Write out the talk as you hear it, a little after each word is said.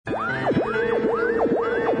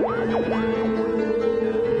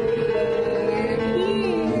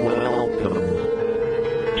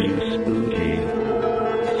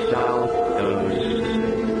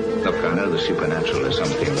supernatural is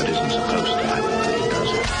something that isn't supposed to happen, but it does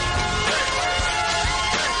happen.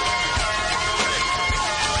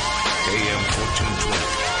 AM 1420,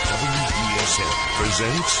 WBSM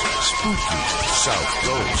presents Spooky South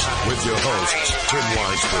Coast with your hosts, Tim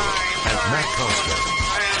Weisberg and Matt Costa.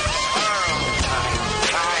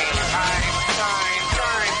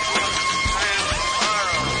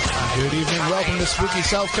 Good evening. Welcome to Spooky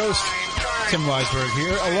South Coast. Tim Weisberg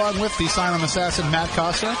here, along with the silent assassin Matt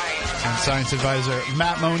Costa and science advisor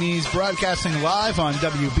Matt Moniz, broadcasting live on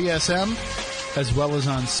WBSM as well as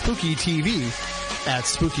on Spooky TV at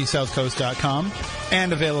SpookySouthCoast.com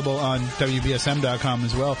and available on WBSM.com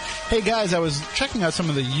as well. Hey guys, I was checking out some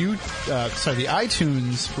of the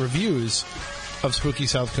iTunes reviews of Spooky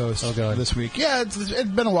South Coast this week. Yeah, it's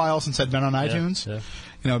been a while since I'd been on iTunes,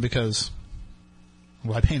 you know, because...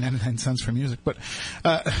 Well, I pay 99 cents for music, but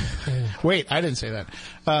wait, I didn't say that.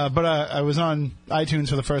 But I was on iTunes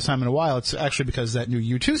for the first time in a while. It's actually because that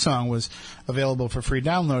new U2 song was available for free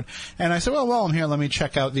download, and I said, well, while I'm here, let me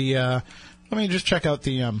check out the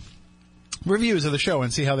reviews of the show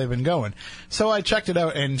and see how they've been going. So I checked it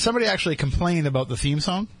out, and somebody actually complained about the theme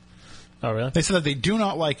song. Oh, really? They said that they do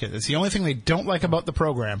not like it. It's the only thing they don't like about the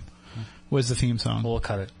program was the theme song. Well, we'll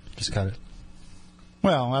cut it. Just cut it.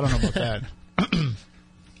 Well, I don't know about that.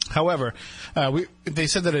 However, they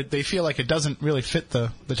said that they feel like it doesn't really fit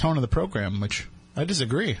the tone of the program, which I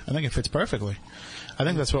disagree. I think it fits perfectly. I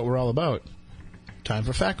think that's what we're all about. Time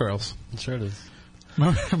for Fat Girls. It sure is.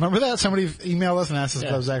 Remember that? Somebody emailed us and asked us if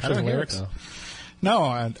that was actually the lyrics. No,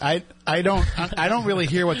 I don't really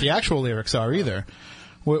hear what the actual lyrics are either.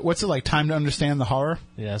 What's it like? Time to understand the horror?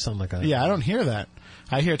 Yeah, something like that. Yeah, I don't hear that.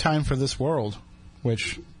 I hear Time for This World,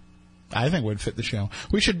 which I think would fit the show.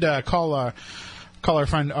 We should call our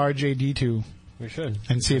friend RJD2. We should.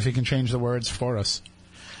 And see if he can change the words for us.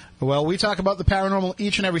 Well, we talk about the paranormal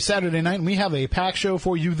each and every Saturday night, and we have a packed show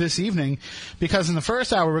for you this evening because in the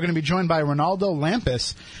first hour, we're going to be joined by Ronaldo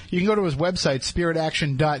Lampus. You can go to his website,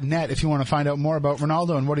 spiritaction.net, if you want to find out more about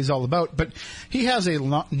Ronaldo and what he's all about. But he has a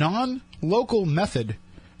non-local method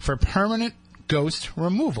for permanent ghost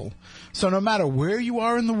removal. So no matter where you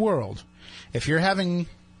are in the world, if you're having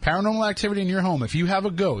paranormal activity in your home, if you have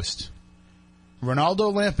a ghost,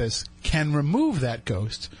 Ronaldo Lampus can remove that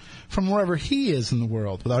ghost from wherever he is in the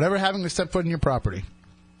world without ever having to step foot in your property.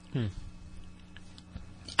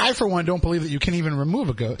 I, for one, don't believe that you can even remove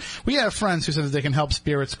a ghost. We have friends who said that they can help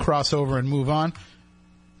spirits cross over and move on.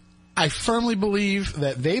 I firmly believe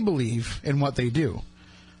that they believe in what they do.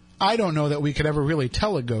 I don't know that we could ever really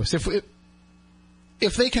tell a ghost.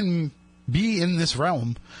 If they can be in this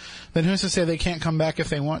realm, then who's to say they can't come back if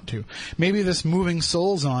they want to? Maybe this moving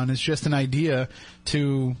souls on is just an idea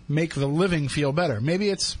to make the living feel better. Maybe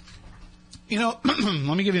it's, let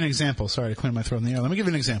me give you an example. Sorry to clear my throat in the air. Let me give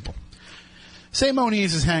you an example. Say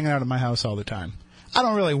Moniz is hanging out at my house all the time. I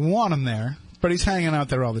don't really want him there, but he's hanging out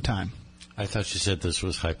there all the time. I thought you said this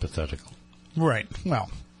was hypothetical. Right. Well,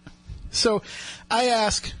 so I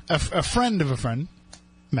ask a friend of a friend,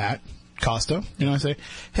 Matt Costa, I say,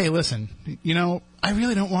 hey, listen, I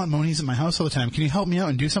really don't want Moniz at my house all the time. Can you help me out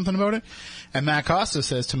and do something about it? And Matt Costa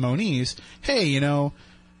says to Moniz, hey,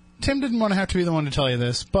 Tim didn't want to have to be the one to tell you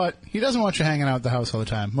this, but he doesn't want you hanging out at the house all the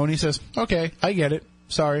time. Moniz says, okay, I get it.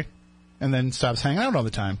 Sorry. And then stops hanging out all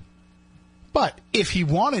the time. But if he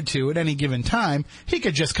wanted to at any given time, he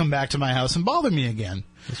could just come back to my house and bother me again.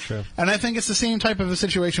 That's true. And I think it's the same type of a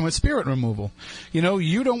situation with spirit removal.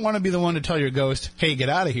 You don't want to be the one to tell your ghost, hey, get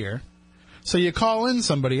out of here. So you call in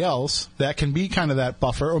somebody else that can be kind of that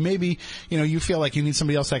buffer, or maybe, you feel like you need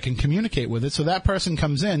somebody else that can communicate with it. So that person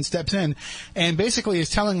comes in, steps in, and basically is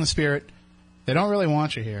telling the spirit, they don't really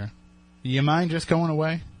want you here. You mind just going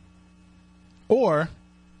away? Or,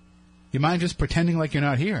 you mind just pretending like you're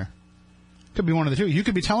not here? Could be one of the two. You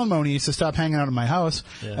could be telling Moniz to stop hanging out at my house,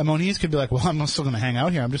 and Moniz could be like, well, I'm still going to hang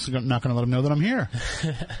out here. I'm just not going to let him know that I'm here.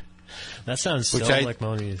 That sounds so like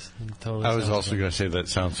Moniz. Totally. I was also going to say that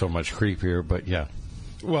sounds so much creepier, but yeah.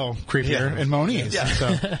 Well, creepier and Moniz. Yeah.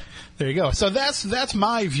 So there you go. So that's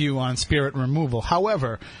my view on spirit removal.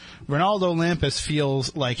 However, Ronaldo Lampus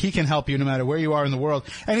feels like he can help you no matter where you are in the world,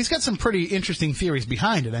 and he's got some pretty interesting theories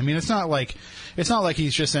behind it. I mean, it's not like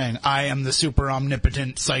he's just saying, I am the super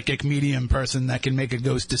omnipotent psychic medium person that can make a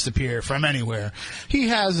ghost disappear from anywhere. He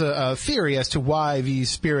has a theory as to why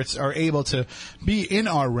these spirits are able to be in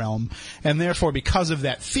our realm, and therefore, because of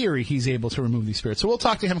that theory, he's able to remove these spirits. So we'll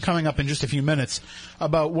talk to him coming up in just a few minutes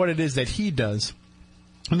about what it is that he does.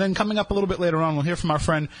 And then coming up a little bit later on, we'll hear from our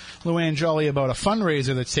friend Luann Jolly about a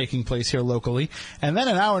fundraiser that's taking place here locally. And then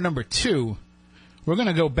in hour number 2, we're going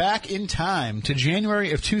to go back in time to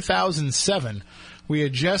January of 2007, we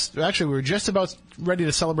were just about ready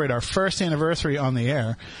to celebrate our first anniversary on the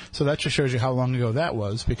air. So that just shows you how long ago that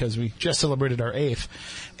was, because we just celebrated our 8th.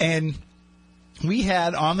 And we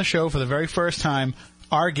had on the show for the very first time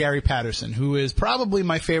our Gary Patterson, who is probably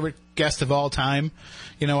my favorite guest of all time.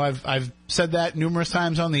 You know, I've said that numerous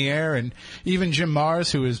times on the air, and even Jim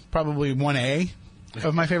Mars, who is probably 1A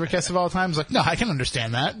of my favorite guests of all time, is like, no, I can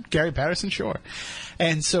understand that. Gary Patterson, sure.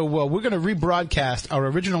 And so we're going to rebroadcast our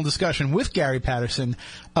original discussion with Gary Patterson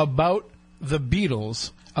about the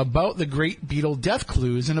Beatles, about the great Beatle death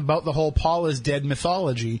clues, and about the whole Paul is dead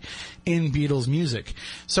mythology in Beatles music.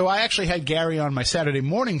 So I actually had Gary on my Saturday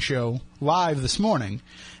morning show live this morning,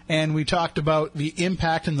 and we talked about the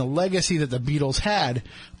impact and the legacy that the Beatles had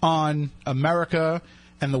on America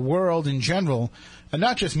and the world in general, and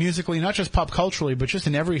not just musically, not just pop culturally, but just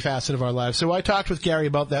in every facet of our lives. So I talked with Gary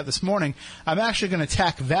about that this morning. I'm actually going to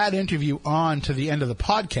tack that interview on to the end of the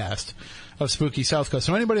podcast of Spooky South Coast.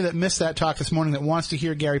 So anybody that missed that talk this morning that wants to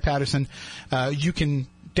hear Gary Patterson, you can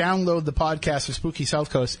download the podcast of Spooky South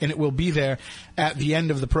Coast, and it will be there at the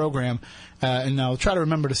end of the program. And I'll try to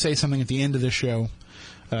remember to say something at the end of this show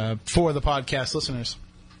for the podcast listeners.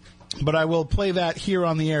 But I will play that here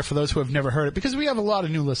on the air for those who have never heard it, because we have a lot of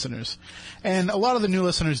new listeners. And a lot of the new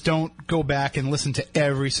listeners don't go back and listen to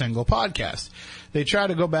every single podcast. They try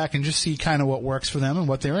to go back and just see kind of what works for them and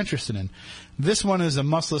what they're interested in. This one is a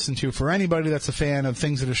must-listen to for anybody that's a fan of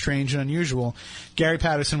things that are strange and unusual. Gary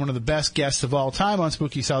Patterson, one of the best guests of all time on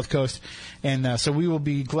Spooky South Coast. And so we will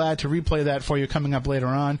be glad to replay that for you coming up later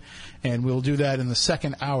on, and we'll do that in the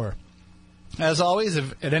second hour. As always,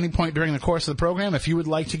 if at any point during the course of the program, if you would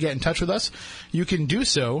like to get in touch with us, you can do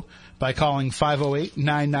so by calling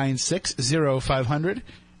 508-996-0500,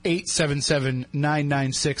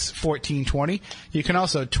 877-996-1420. You can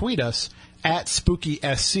also tweet us at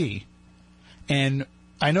SpookySC. And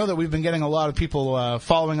I know that we've been getting a lot of people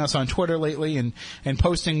following us on Twitter lately and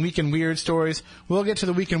posting Week in Weird stories. We'll get to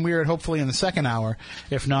the Week in Weird hopefully in the second hour.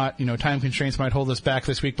 If not, time constraints might hold us back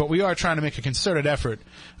this week. But we are trying to make a concerted effort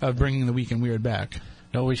of bringing the Week in Weird back.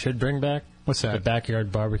 No, we should bring back? What's that? The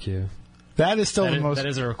backyard barbecue. That is still That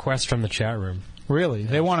is a request from the chat room. Really?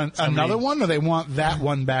 They want another one, or they want that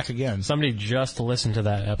one back again? Somebody just listened to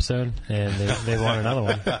that episode, and they want another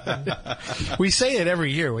one. We say it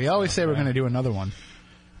every year. We always say we're going to do another one.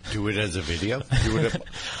 Do it as a video?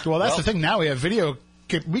 Well, that's the thing. Now we have video.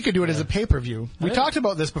 We could do it as a pay-per-view. We talked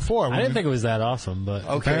about this before. I didn't think it was that awesome, but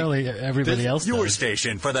apparently everybody else does. Your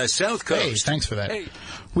station for the South Coast. Hey, thanks for that. Hey.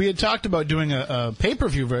 We had talked about doing a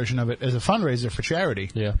pay-per-view version of it as a fundraiser for charity.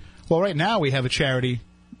 Yeah. Well, right now we have a charity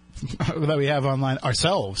that we have online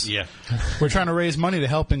ourselves. Yeah. We're trying to raise money to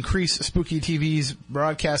help increase Spooky TV's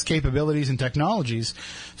broadcast capabilities and technologies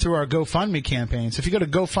through our GoFundMe campaign. So if you go to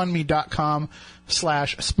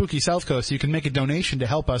GoFundMe.com/Spooky South Coast, you can make a donation to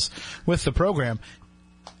help us with the program.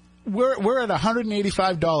 We're at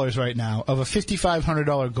 $185 right now of a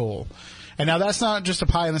 $5,500 goal. And now that's not just a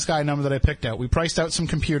pie-in-the-sky number that I picked out. We priced out some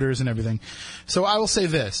computers and everything. So I will say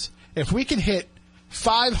this. If we can hit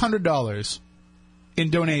 $500 in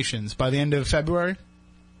donations by the end of February,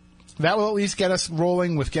 that will at least get us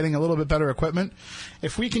rolling with getting a little bit better equipment.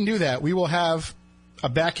 If we can do that, we will have a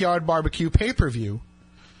backyard barbecue pay-per-view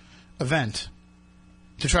event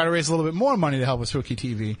to try to raise a little bit more money to help with Spooky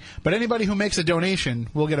TV. But anybody who makes a donation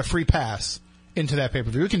will get a free pass into that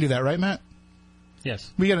pay-per-view. We can do that, right, Matt? Yes.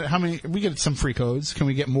 We get some free codes. Can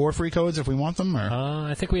we get more free codes if we want them? Or?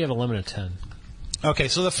 I think we have a limit of 10. Okay,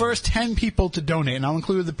 so the first 10 people to donate, and I'll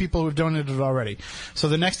include the people who have donated already. So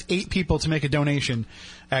the next 8 people to make a donation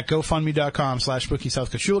at GoFundMe.com/Spooky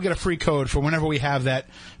South Coast, you will get a free code for whenever we have that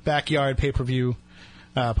backyard pay-per-view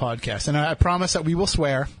podcast. And I promise that we will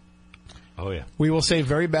swear. Oh, yeah. We will say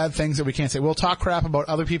very bad things that we can't say. We'll talk crap about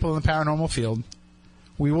other people in the paranormal field.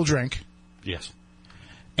 We will drink. Yes.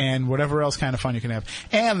 And whatever else kind of fun you can have.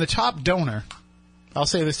 And the top donor, I'll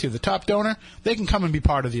say this too, the top donor, they can come and be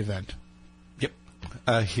part of the event. Yep.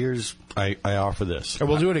 I offer this. Or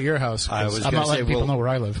we'll do it at your house. I'm not letting people know where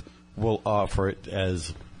I live. We'll offer it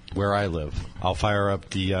as where I live. I'll fire up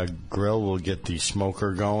the grill. We'll get the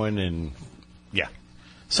smoker going, and yeah.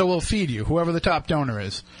 So we'll feed you, whoever the top donor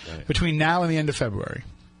is, between now and the end of February.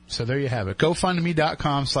 So there you have it.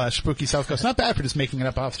 GoFundMe.com/Spooky South Coast. Not bad for just making it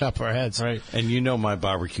up off the top of our heads. Right. And you know my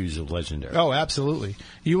barbecues are legendary. Oh, absolutely.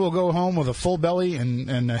 You will go home with a full belly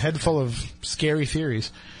and a head full of scary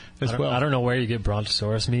theories as well. I don't know where you get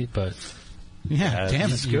brontosaurus meat, but... Yeah,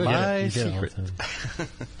 damn, it's good. My secret.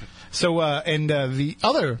 So, the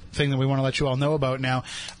other thing that we want to let you all know about now,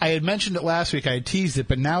 I had mentioned it last week, I had teased it,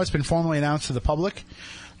 but now it's been formally announced to the public.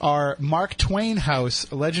 our Mark Twain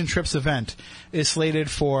House Legend Trips event is slated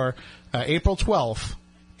for April 12th,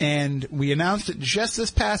 and we announced it just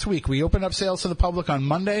this past week. We opened up sales to the public on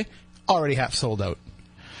Monday, already half sold out.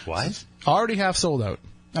 What? Already half sold out.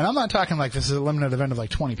 And I'm not talking like this is a limited event of like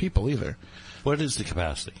 20 people either. What is the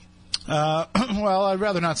capacity? Well, I'd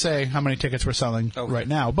rather not say how many tickets we're selling right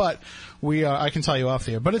now, but I can tell you off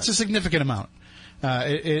the air. But it's a significant amount.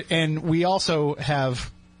 And we also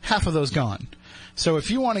have half of those gone. So if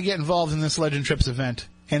you want to get involved in this Legend Trips event,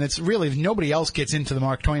 and it's really, if nobody else gets into the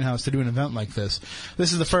Mark Twain House to do an event like this,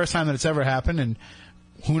 this is the first time that it's ever happened, and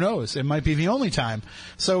who knows? It might be the only time.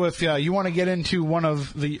 So if you want to get into one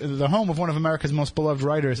of the home of one of America's most beloved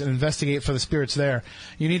writers and investigate for the spirits there,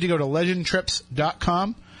 you need to go to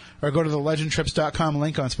legendtrips.com or go to the legendtrips.com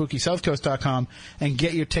link on SpookySouthCoast.com and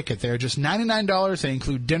get your ticket there. Just $99. They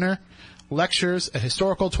include dinner, lectures, a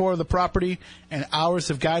historical tour of the property, and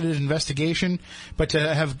hours of guided investigation. But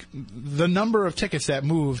to have the number of tickets that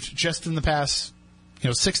moved just in the past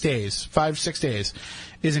 6 days, 5-6 days,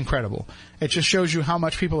 is incredible. It just shows you how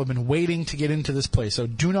much people have been waiting to get into this place. So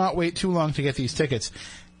do not wait too long to get these tickets.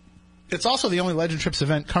 It's also the only Legend Trips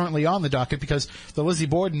event currently on the docket because the Lizzie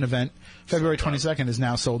Borden event, February 22nd, is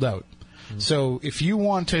now sold out. Mm-hmm. So if you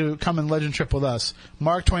want to come and Legend Trip with us,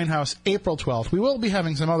 Mark Twain House, April 12th. We will be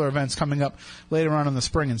having some other events coming up later on in the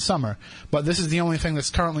spring and summer, but this is the only thing that's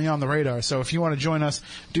currently on the radar. So if you want to join us,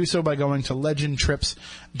 do so by going to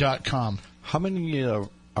legendtrips.com. How many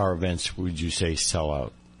our events would you say sell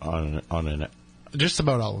out on an? Just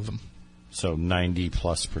about all of them. So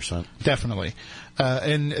 90+%? Definitely.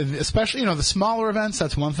 And especially, the smaller events,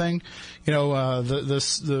 that's one thing.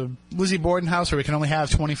 The Lizzie Borden House where we can only have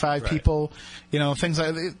 25 people, things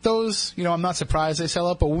like those, I'm not surprised they sell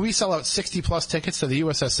out. But when we sell out 60+ tickets to the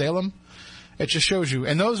USS Salem, it just shows you.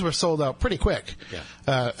 And those were sold out pretty quick.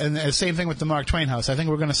 Yeah. And the same thing with the Mark Twain House. I think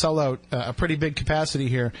we're going to sell out a pretty big capacity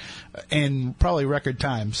here in probably record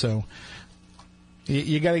time. So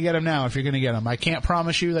you got to get them now if you're going to get them. I can't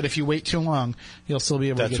promise you that if you wait too long, you'll still be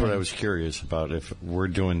able to get them. That's what I was curious about. If we're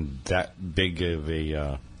doing that big of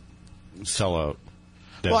a sellout,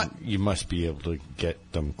 then you must be able to get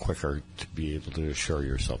them quicker to be able to assure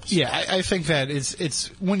yourself. Yeah, I think that it's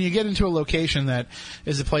when you get into a location that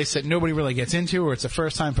is a place that nobody really gets into, or it's the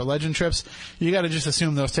first time for Legend Trips, you got to just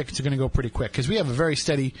assume those tickets are going to go pretty quick because we have a very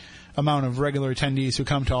steady amount of regular attendees who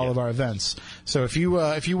come to all of our events. So if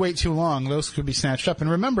you wait too long, those could be snatched up.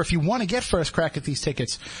 And remember, if you want to get first crack at these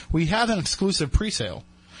tickets, we have an exclusive pre-sale.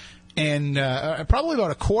 And probably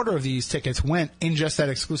about a quarter of these tickets went in just that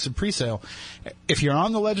exclusive pre-sale. If you're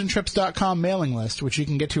on the legendtrips.com mailing list, which you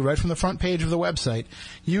can get to right from the front page of the website,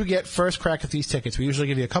 you get first crack at these tickets. We usually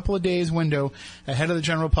give you a couple of days window ahead of the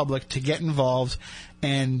general public to get involved,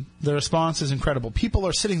 and the response is incredible. People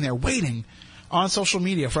are sitting there waiting on social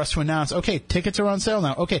media for us to announce, okay, tickets are on sale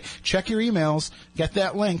now. Okay, check your emails, get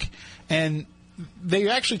that link, and they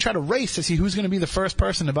actually try to race to see who's going to be the first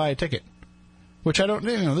person to buy a ticket. Which I don't,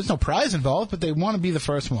 there's no prize involved, but they want to be the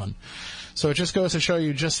first one. So it just goes to show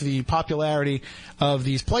you just the popularity of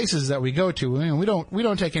these places that we go to. We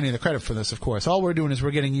don't take any of the credit for this, of course. All we're doing is we're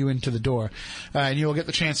getting you into the door, and you'll get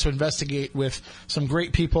the chance to investigate with some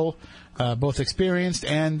great people, both experienced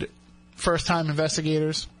and first-time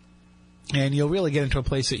investigators. And you'll really get into a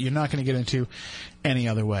place that you're not going to get into any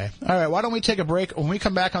other way. All right, why don't we take a break? When we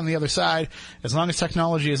come back on the other side, as long as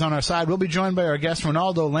technology is on our side, we'll be joined by our guest,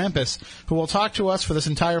 Ronaldo Lampus, who will talk to us for this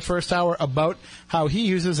entire first hour about how he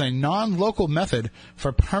uses a non-local method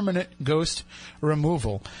for permanent ghost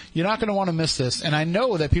removal. You're not going to want to miss this, and I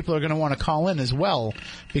know that people are going to want to call in as well,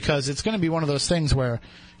 because it's going to be one of those things where,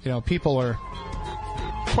 people are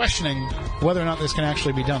questioning whether or not this can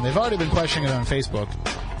actually be done. They've already been questioning it on Facebook.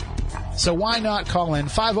 So why not call in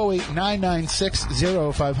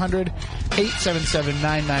 508-996-0500,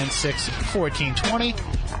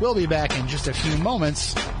 877-996-1420. We'll be back in just a few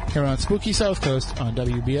moments here on Spooky South Coast on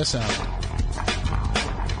WBSM.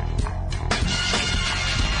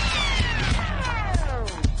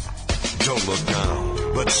 Don't look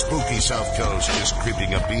now, but Spooky South Coast is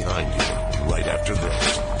creeping up behind you right after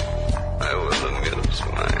this. I will amuse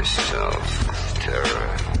myself with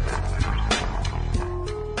terror.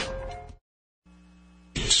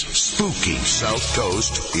 Spooky South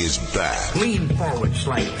Coast is back. Lean forward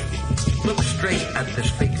slightly. Look straight at the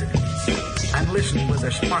speaker. And listen with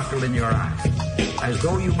a sparkle in your eye. As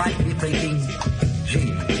though you might be thinking,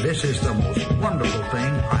 gee, this is the most wonderful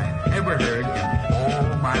thing I've ever heard in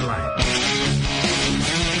all my life.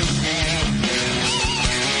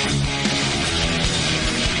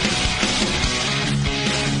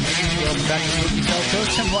 Welcome back to Spooky South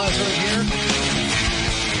Coast. Tim Lazar here.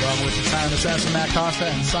 along with retired assassin Matt Costa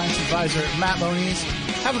and science advisor Matt Moniz.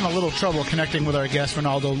 Having a little trouble connecting with our guest,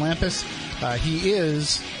 Ronaldo Lampus. He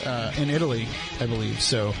is in Italy, I believe,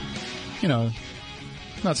 so,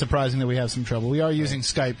 not surprising that we have some trouble. We are using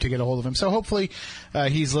Skype to get a hold of him, so hopefully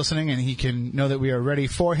he's listening and he can know that we are ready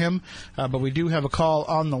for him. But we do have a call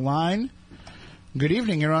on the line. Good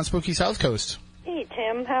evening. You're on Spooky South Coast. Hey,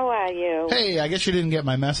 Tim. How are you? Hey, I guess you didn't get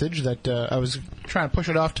my message that I was trying to push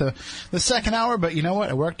it off to the second hour, but you know what?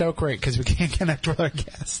 It worked out great because we can't connect with our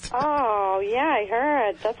guest. Oh, yeah, I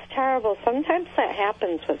heard. That's terrible. Sometimes that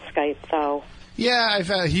happens with Skype, though. Yeah,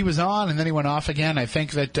 he was on, and then he went off again. I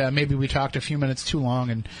think that maybe we talked a few minutes too long,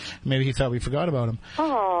 and maybe he thought we forgot about him.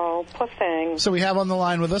 Oh, poor thing. So we have on the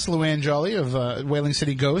line with us Luann Jolly of Whaling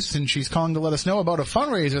City Ghosts, and she's calling to let us know about a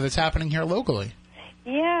fundraiser that's happening here locally.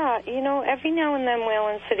 Yeah, every now and then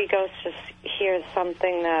Whaling City Ghosts just hears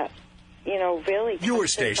something that, really your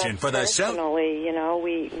station for the personally,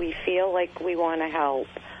 we feel like we want to help.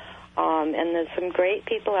 And there's some great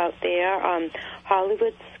people out there.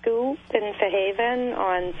 Hollywood Scoop in Fairhaven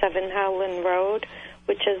on 7 Howland Road,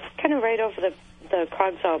 which is kind of right over the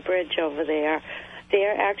Cogswell Bridge over there.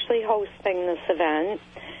 They're actually hosting this event.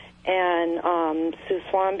 And Sue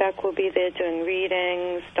Swanbeck will be there doing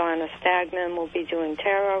readings. Donna Stagman will be doing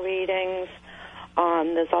tarot readings.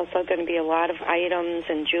 There's also going to be a lot of items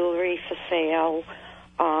and jewelry for sale.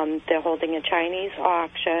 They're holding a Chinese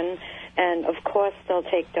auction. And, of course, they'll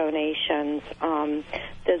take donations.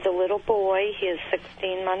 There's a little boy. He is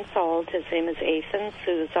 16 months old. His name is Ethan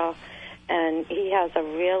Souza. And he has a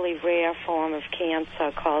really rare form of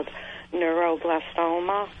cancer called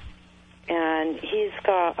neuroblastoma. And he's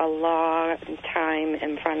got a long time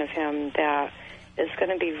in front of him that is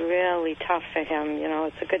going to be really tough for him.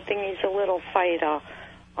 It's a good thing he's a little fighter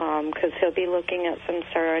because he'll be looking at some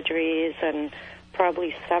surgeries and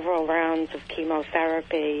probably several rounds of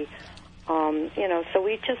chemotherapy. So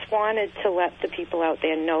we just wanted to let the people out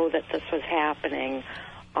there know that this was happening.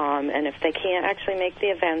 And if they can't actually make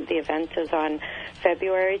the event is on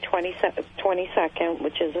February 22nd,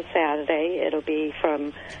 which is a Saturday. It'll be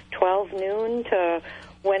from 12 noon to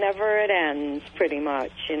whenever it ends, pretty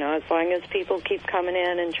much. As long as people keep coming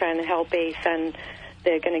in and trying to help Ethan,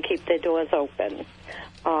 they're going to keep their doors open.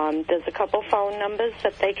 There's a couple phone numbers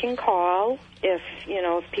that they can call if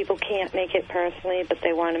people can't make it personally, but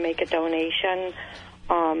they want to make a donation.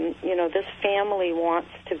 This family wants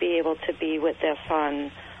to be able to be with their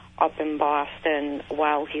son up in Boston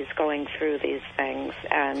while he's going through these things.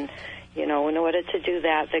 And, in order to do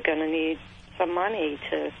that, they're going to need some money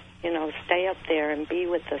to, stay up there and be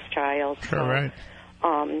with this child. Sure, right.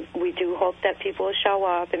 We do hope that people will show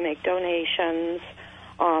up and make donations.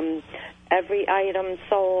 Every item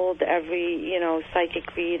sold, every,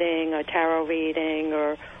 psychic reading or tarot reading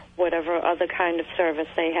or whatever other kind of service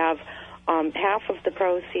they have, half of the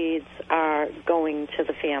proceeds are going to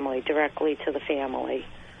the family, directly to the family.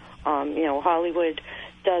 Hollywood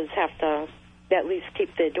does have to at least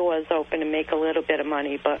keep their doors open and make a little bit of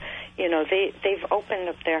money, but, they've opened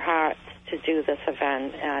up their hearts to do this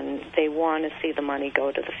event, and they want to see the money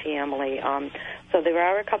go to the family. So there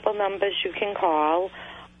are a couple numbers you can call.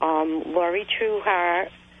 Lori Trueheart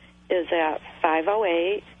is at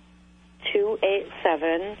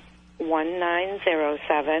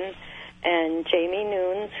 508-287-1907, and Jamie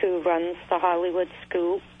Nunes, who runs the Hollywood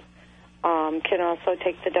Scoop, can also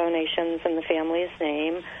take the donations in the family's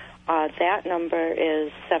name. That number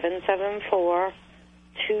is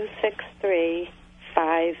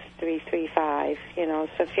 774-263-5335.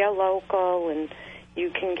 So if you're local and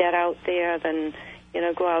you can get out there, then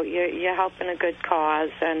go out. You're helping a good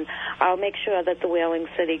cause, and I'll make sure that the Whaling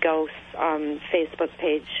City Ghosts Facebook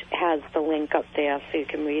page has the link up there so you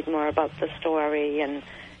can read more about the story and,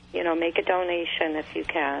 make a donation if you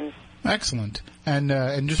can. Excellent. And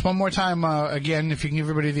just one more time, again, if you can give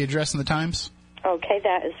everybody the address and the times. Okay,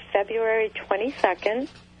 that is February 22nd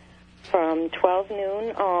from 12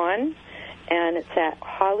 noon on, and it's at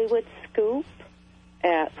Hollywood Scoop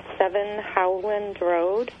at 7 Howland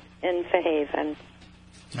Road in Fairhaven.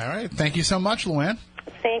 All right. Thank you so much, Luann.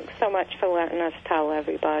 Thanks so much for letting us tell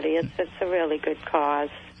everybody. It's a really good cause.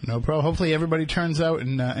 No problem. Hopefully everybody turns out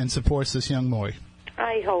and supports this young boy.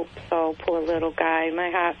 I hope so. Poor little guy. My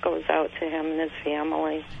heart goes out to him and his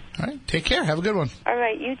family. All right. Take care. Have a good one. All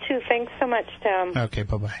right. You too. Thanks so much, Tim. Okay.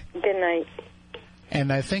 Bye-bye. Good night.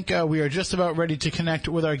 And I think we are just about ready to connect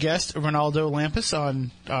with our guest, Ronaldo Lampus,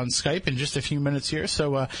 on Skype in just a few minutes here.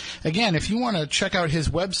 So, again, if you want to check out his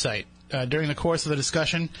website during the course of the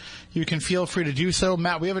discussion, you can feel free to do so.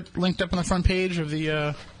 Matt, we have it linked up on the front page of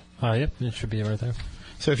the... Yep, it should be right there.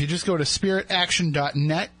 So if you just go to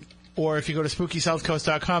spiritaction.net, or if you go to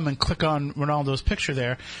SpookySouthCoast.com and click on Ronaldo's picture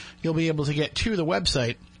there, you'll be able to get to the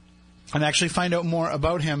website and actually find out more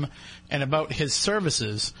about him and about his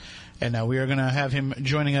services. And we are going to have him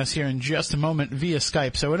joining us here in just a moment via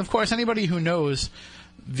Skype. So, and of course, anybody who knows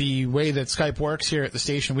the way that Skype works here at the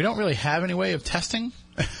station, we don't really have any way of testing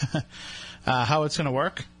how it's going to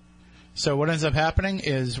work. So what ends up happening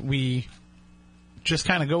is we just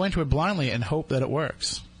kind of go into it blindly and hope that it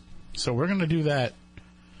works. So we're going to do that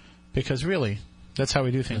because really, that's how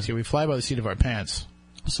we do things here. We fly by the seat of our pants.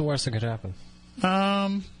 What's the worst that could happen?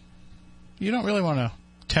 You don't really want to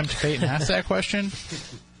tempt fate and ask that question.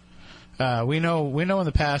 We know in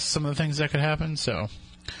the past some of the things that could happen, so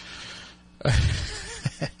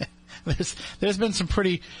there's been some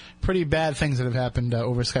pretty bad things that have happened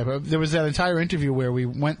over Skype. There was that entire interview where we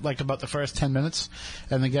went like about the first 10 minutes,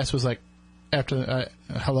 and the guest was like, after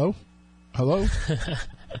hello.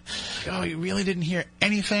 Oh, you really didn't hear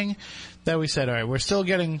anything that we said. All right, we're still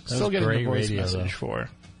getting the voice message for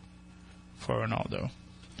Ronaldo.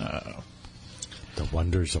 The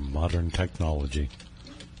wonders of modern technology.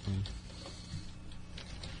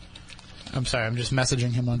 I'm sorry, I'm just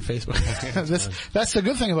messaging him on Facebook. That's the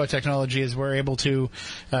good thing about technology is we're able to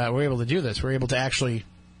do this. We're able to actually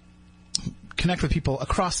connect with people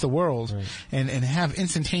across the world and have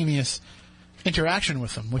instantaneous interaction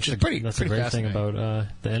with them, which is pretty. That's a great thing about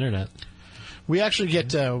the internet. We actually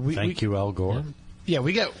get thank you, Al Gore. Yeah,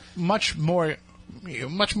 we get much more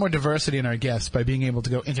diversity in our guests by being able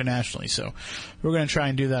to go internationally. So we're going to try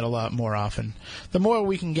and do that a lot more often. The more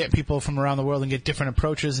we can get people from around the world and get different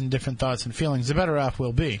approaches and different thoughts and feelings, the better off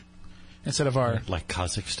we'll be. Instead of our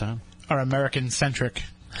Kazakhstan, our American-centric.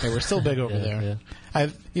 Yeah, we're still big over there. Yeah.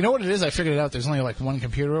 You know what it is? I figured it out. There's only like one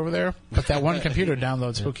computer over there, but that one computer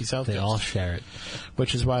downloads Spooky South Coast. They all share it,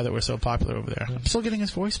 which is why that we're so popular over there. I'm still getting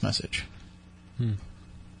his voice message.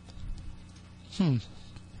 I'm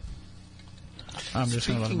just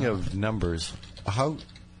Speaking of numbers, how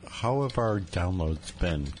have our downloads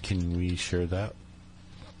been? Can we share that?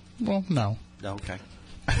 Well, no. Okay.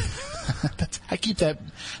 I keep that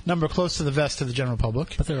number close to the vest to the general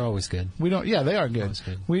public. But they're always good. We don't. Yeah, they are good.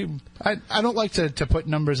 I don't like to put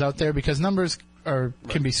numbers out there because numbers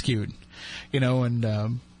can be skewed,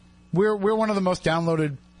 and we're one of the most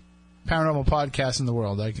downloaded paranormal podcasts in the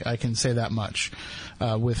world. I can say that much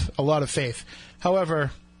with a lot of faith.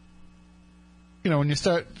 However, when you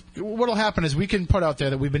start, what'll happen is we can put out there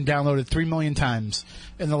that we've been downloaded 3 million times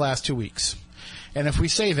in the last 2 weeks. And if we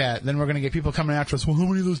say that, then we're going to get people coming after us. Well, how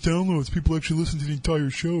many of those downloads people actually listen to the entire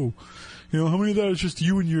show? How many of that is just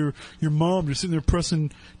you and your mom just sitting there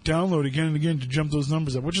pressing download again and again to jump those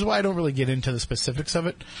numbers up? Which is why I don't really get into the specifics of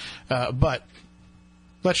it. But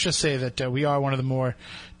let's just say that we are one of the more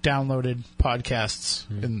downloaded podcasts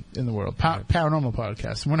in the world. Paranormal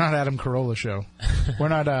podcasts. We're not Adam Carolla show. We're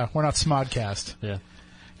not Smodcast.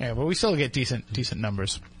 Yeah, but we still get decent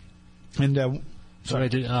numbers. And sorry,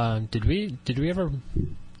 did we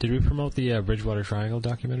promote the Bridgewater Triangle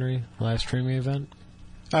documentary live streaming event?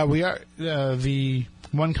 We are the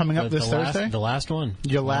one coming up this Thursday. The last one.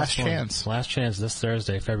 Your last chance. Last chance this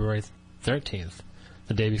Thursday, February 13th,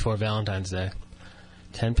 the day before Valentine's Day,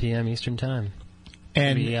 10 p.m. Eastern Time.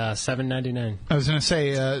 And $7.99. I was going to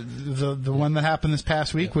say the one that happened this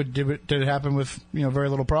past week. Did it happen with very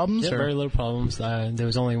little problems? Yeah, very little problems. There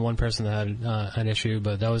was only one person that had an issue,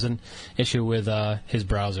 but that was an issue with his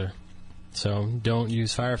browser. So don't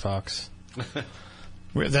use Firefox.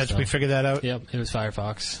 We figured that out. Yep, it was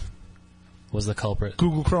Firefox. Was the culprit.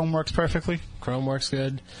 Google Chrome works perfectly. Chrome works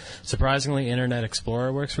good. Surprisingly, Internet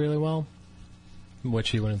Explorer works really well,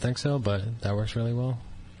 which you wouldn't think so, but that works really well.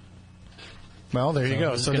 Well, there you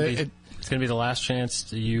go. So it's going to be the last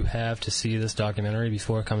chance you have to see this documentary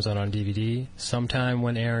before it comes out on DVD, sometime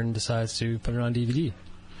when Aaron decides to put it on DVD.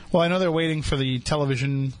 Well, I know they're waiting for the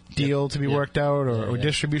television deal to be worked out or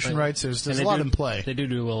distribution rights. There's a lot in play. They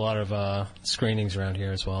do a lot of screenings around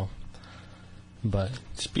here as well. But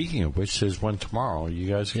speaking of which, there's one tomorrow. Are you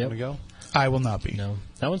guys going to go? I will not be. No.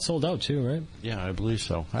 That one's sold out too, right? Yeah, I believe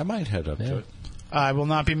so. I might head up to it. I will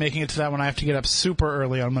not be making it to that one. I have to get up super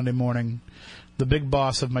early on Monday morning. The big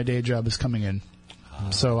boss of my day job is coming in.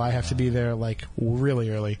 So I have to be there, really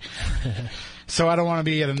early. So I don't want to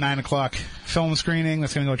be at a 9 o'clock film screening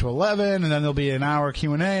that's going to go to 11, and then there'll be an hour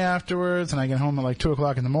Q&A afterwards, and I get home at 2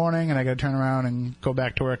 o'clock in the morning, and I got to turn around and go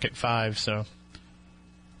back to work at 5, so.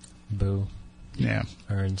 Boo. Yeah.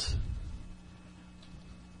 Earns.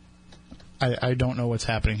 I don't know what's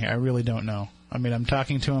happening here. I really don't know. I mean, I'm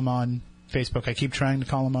talking to him on Facebook. I keep trying to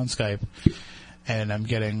call him on Skype, and I'm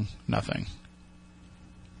getting nothing.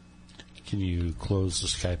 Can you close the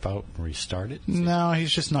Skype out and restart it? No,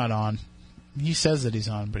 he's just not on. He says that he's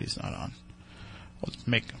on, but he's not on.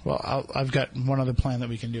 I've got one other plan that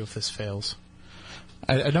we can do if this fails.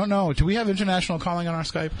 I don't know. Do we have international calling on our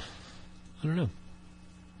Skype? I don't know.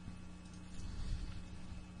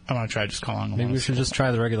 I'm going to try just calling. Maybe we should just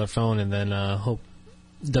try the regular phone and then hope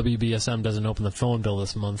WBSM doesn't open the phone bill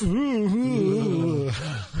this month. Then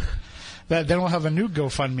we'll have a new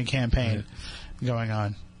GoFundMe campaign going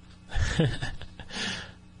on.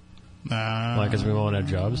 Why? Because we won't have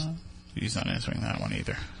jobs? He's not answering that one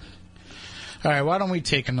either. All right, why don't we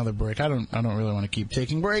take another break? I don't really want to keep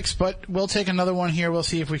taking breaks, but we'll take another one here. We'll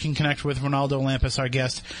see if we can connect with Ronaldo Lampus, our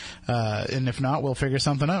guest, and if not, we'll figure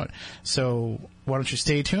something out. So why don't you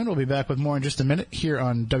stay tuned? We'll be back with more in just a minute here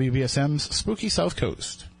on WBSM's Spooky South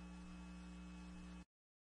Coast.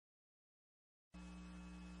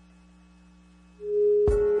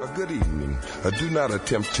 Good evening. Do not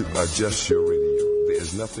attempt to adjust your radio. There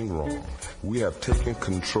is nothing wrong. We have taken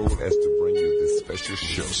control as to bring you this special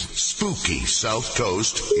show. Spooky South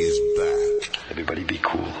Coast is back. Everybody be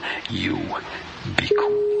cool. You be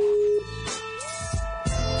cool.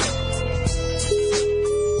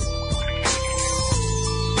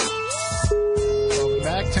 Welcome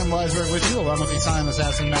back. Tim Weisberg with you, along with the Silent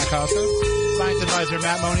Assassin Matt Costa. Science advisor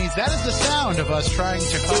Matt Moniz. That is the sound of us trying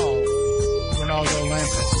to call Ronaldo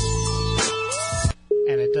Lampus.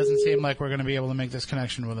 And it doesn't seem like we're going to be able to make this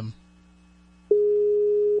connection with him.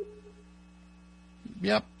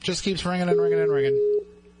 Yep, just keeps ringing and ringing and ringing.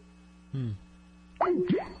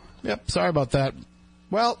 Yep, sorry about that.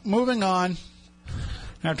 Well, moving on.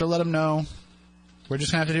 I have to let him know. We're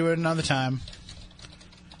just going to have to do it another time.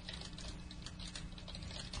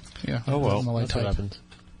 Yeah. Oh, well. That's what happens.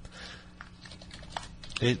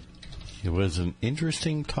 It was an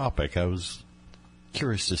interesting topic. I was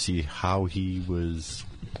curious to see how he was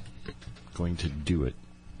going to do it.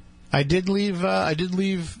 I did leave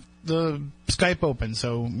the Skype open,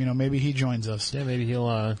 so maybe he joins us. Yeah, maybe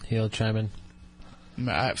he'll chime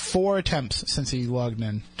in. 4 attempts since he logged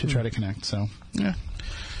in to try to connect. So yeah,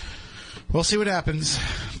 we'll see what happens.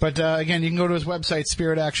 But again, you can go to his website,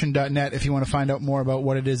 spiritaction.net, if you want to find out more about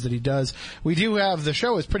what it is that he does. We do have the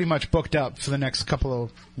show is pretty much booked up for the next couple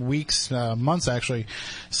of weeks, months actually.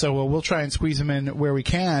 So we'll try and squeeze him in where we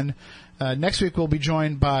can. Next week we'll be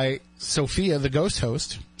joined by Sophia, the ghost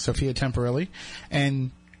host, Sophia Temporelli,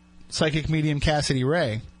 and psychic medium Cassidy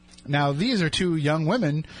Ray. Now, these are 2 young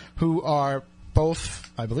women who are both,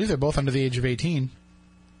 I believe they're both under the age of 18.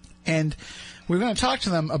 And we're going to talk to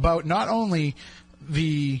them about not only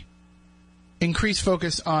the increased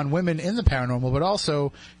focus on women in the paranormal, but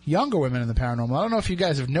also younger women in the paranormal. I don't know if you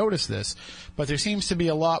guys have noticed this, but there seems to be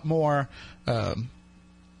a lot more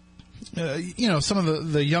some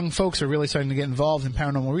of the young folks are really starting to get involved in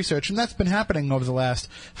paranormal research, and that's been happening over the last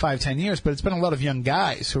 5-10 years, but it's been a lot of young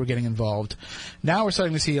guys who are getting involved. Now we're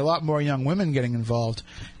starting to see a lot more young women getting involved.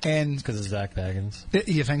 And because of Zach Baggins.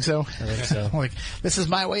 You think so? I think so. Like, this is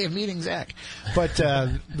my way of meeting Zach. But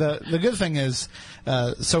the good thing is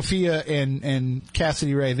Sophia and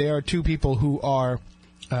Cassidy Ray, they are 2 people who are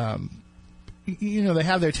they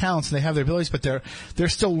have their talents and they have their abilities, but they're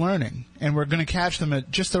still learning, and we're going to catch them at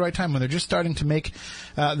just the right time when they're just starting to make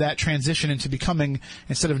that transition into becoming,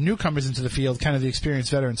 instead of newcomers into the field, kind of the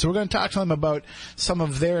experienced veterans. So we're going to talk to them about some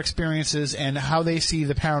of their experiences and how they see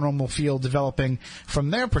the paranormal field developing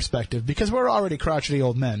from their perspective, because we're already crotchety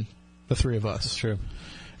old men, the 3 of us. That's true.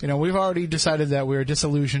 We've already decided that we're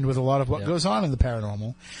disillusioned with a lot of what goes on in the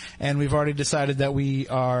paranormal, and we've already decided that we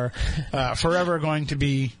are forever going to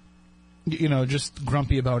be just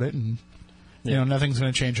grumpy about it, and nothing's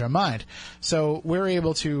going to change our mind. So we're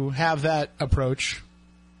able to have that approach,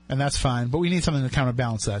 and that's fine, but we need something to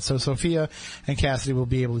counterbalance that. So Sophia and Cassidy will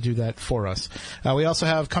be able to do that for us. We also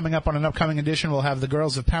have, coming up on an upcoming edition, we'll have the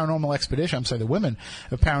girls of Paranormal Expedition, the women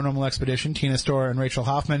of Paranormal Expedition, Tina Storer and Rachel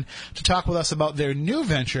Hoffman, to talk with us about their new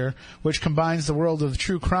venture, which combines the world of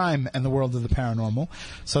true crime and the world of the paranormal.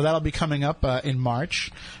 So that'll be coming up in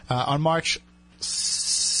March. On March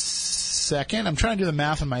 2nd. I'm trying to do the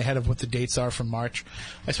math in my head of what the dates are for March.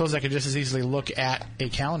 I suppose I could just as easily look at a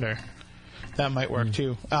calendar. That might work,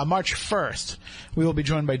 too. March 1st, we will be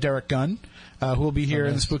joined by Derek Gunn, who will be here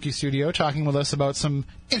in the Spooky Studio talking with us about some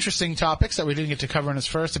interesting topics that we didn't get to cover in his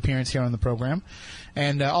first appearance here on the program.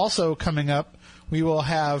 And also coming up, we will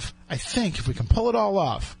have, I think, if we can pull it all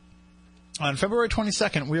off, on February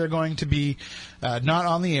 22nd, we are going to be not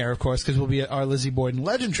on the air, of course, because we'll be at our Lizzie Borden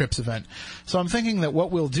Legend Trips event. So I'm thinking that what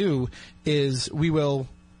we'll do is we will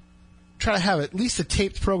try to have at least a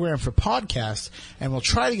taped program for podcasts, and we'll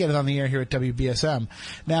try to get it on the air here at WBSM.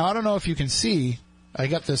 Now, I don't know if you can see I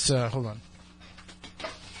got this. Hold on.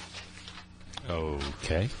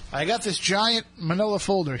 Okay. I got this giant manila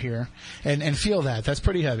folder here, and feel that. That's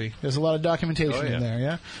pretty heavy. There's a lot of documentation in there,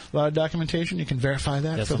 yeah? A lot of documentation. You can verify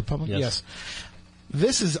that for the public? Yes.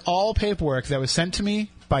 This is all paperwork that was sent to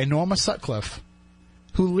me by Norma Sutcliffe,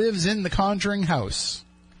 who lives in the Conjuring house.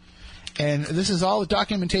 And this is all the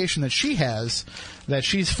documentation that she has, that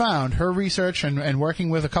she's found, her research and working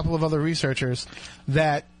with a couple of other researchers,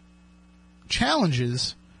 that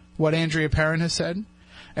challenges what Andrea Perron has said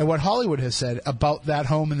and what Hollywood has said about that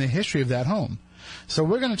home and the history of that home. So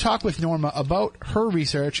we're going to talk with Norma about her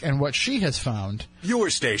research and what she has found. Your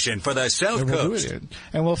station for the South Coast.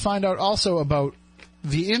 And we'll find out also about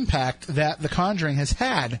the impact that The Conjuring has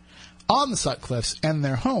had on the Sutcliffes and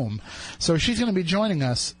their home. So she's going to be joining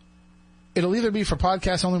us. It'll either be for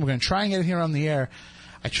podcast only. We're going to try and get it here on the air.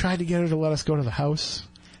 I tried to get her to let us go to the house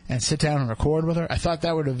and sit down and record with her. I thought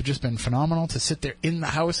that would have just been phenomenal to sit there in the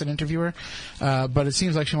house and interview her. But it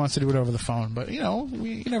seems like she wants to do it over the phone. But,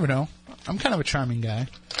 you never know. I'm kind of a charming guy.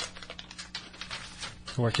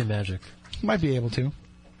 Working magic. Might be able to.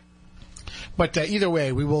 But either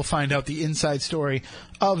way, we will find out the inside story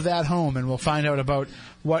of that home, and we'll find out about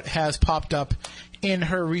what has popped up in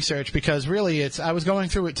her research, because really I was going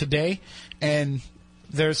through it today, and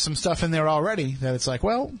there's some stuff in there already that it's like,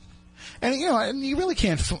 well, and you really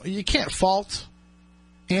can't fault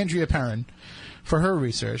Andrea Perron for her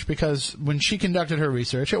research, because when she conducted her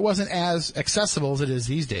research, it wasn't as accessible as it is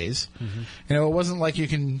these days. Mm-hmm. It wasn't like you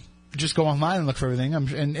can just go online and look for everything.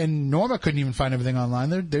 And Norma couldn't even find everything online.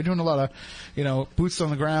 They're doing a lot of, boots on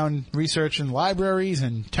the ground research in libraries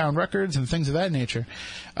and town records and things of that nature.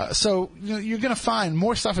 So you're going to find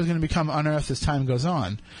more stuff is going to become unearthed as time goes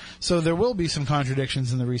on. So there will be some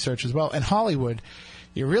contradictions in the research as well. And Hollywood,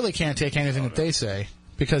 you really can't take anything that they say,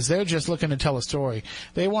 because they're just looking to tell a story.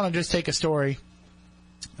 They want to just take a story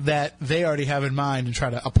that they already have in mind and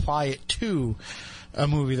try to apply it to a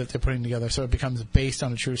movie that they're putting together, so it becomes based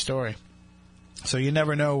on a true story. So you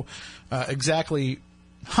never know exactly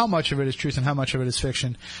how much of it is truth and how much of it is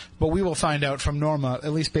fiction, but we will find out from Norma,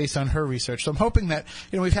 at least based on her research. So I'm hoping that,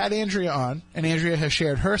 we've had Andrea on, and Andrea has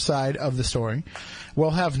shared her side of the story.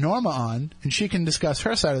 We'll have Norma on, and she can discuss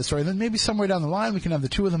her side of the story. Then maybe somewhere down the line we can have the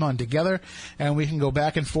two of them on together, and we can go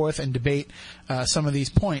back and forth and debate some of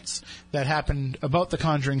these points that happened about the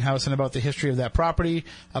Conjuring house and about the history of that property,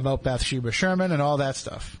 about Bathsheba Sherman, and all that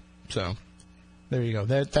stuff. So there you go.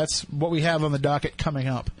 That's what we have on the docket coming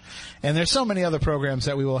up. And there's so many other programs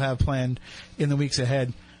that we will have planned in the weeks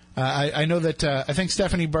ahead. I know that I think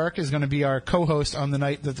Stephanie Burke is going to be our co-host on the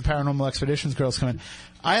night that the Paranormal Expeditions girls come in.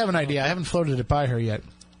 I have an idea. I haven't floated it by her yet.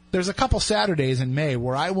 There's a couple Saturdays in May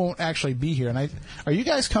where I won't actually be here. And are you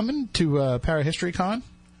guys coming to Parahistory Con?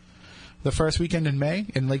 The first weekend in May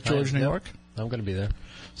in Lake George, New York? I'm going to be there.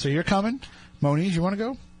 So you're coming? Moniz, you want to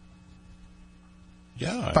go?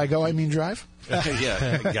 Yeah. If I go, I mean drive?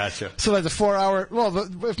 Yeah, gotcha. So that's a 4-hour... Well,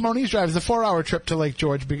 if Moniz drives, the 4-hour trip to Lake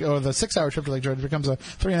George, or the 6-hour trip to Lake George becomes a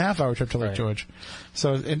 3.5-hour trip to Lake George.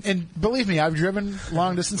 So, and believe me, I've driven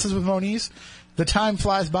long distances with Moniz. The time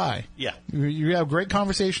flies by. Yeah. You have great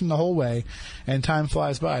conversation the whole way, and time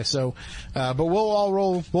flies by. So, but we'll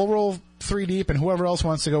roll 3 deep, and whoever else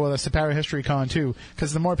wants to go with us to Parahistory Con too,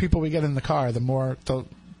 because the more people we get in the car, the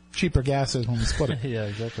cheaper gas is when we split it. Yeah,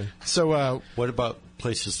 exactly. So, what about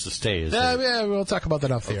places to stay? Yeah, we'll talk about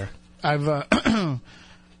that off the air. I've,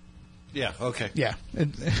 yeah, okay. Yeah.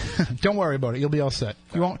 Don't worry about it. You'll be all set.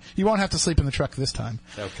 You won't have to sleep in the truck this time.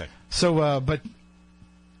 Okay. So, but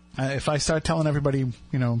if I start telling everybody,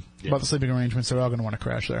 about the sleeping arrangements, they're all going to want to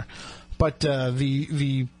crash there. But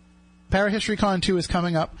the Parahistory Con 2 is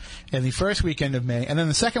coming up in the first weekend of May, and then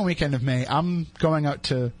the second weekend of May, I'm going out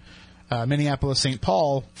to Minneapolis, St.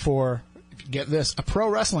 Paul for, get this, a pro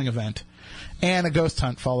wrestling event and a ghost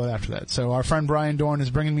hunt followed after that. So our friend Brian Dorn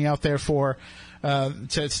is bringing me out there for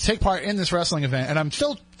to take part in this wrestling event, and I'm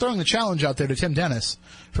still throwing the challenge out there to Tim Dennis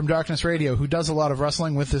from Darkness Radio, who does a lot of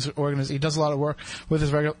wrestling with this organization. He does a lot of work with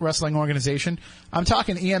his wrestling organization. I'm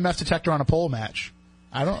talking EMF detector on a pole match.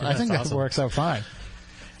 I think that works out fine.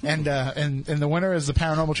 And the winner is the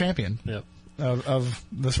paranormal champion. Yep. Of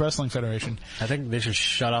this wrestling federation. I think they should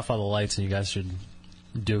shut off all the lights, and you guys should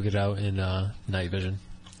duke it out in night vision.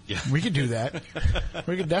 Yeah, we could do that.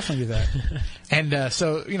 We could definitely do that. And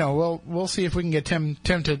so we'll see if we can get Tim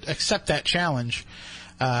to accept that challenge,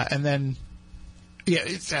 and then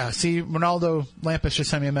see, Ronaldo Lampus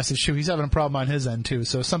just sent me a message too. He's having a problem on his end too.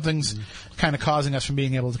 So something's kind of causing us from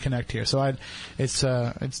being able to connect here. So it's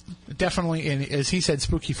definitely, as he said,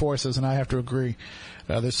 spooky forces, and I have to agree.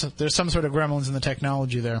 There's some sort of gremlins in the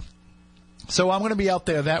technology there. So I'm going to be out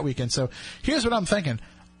there that weekend. So here's what I'm thinking.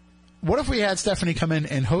 What if we had Stephanie come in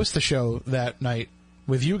and host the show that night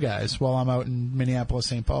with you guys while I'm out in Minneapolis,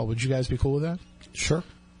 St. Paul? Would you guys be cool with that? Sure.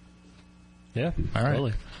 Yeah. All right.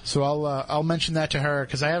 Totally. So I'll mention that to her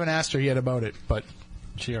because I haven't asked her yet about it, but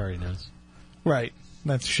she already knows. Right.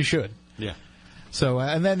 She should. Yeah. So,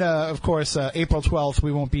 and then, of course, April 12th,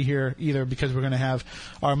 we won't be here either because we're going to have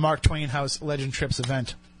our Mark Twain House Legend Trips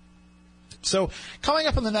event. So, coming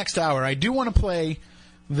up in the next hour, I do want to play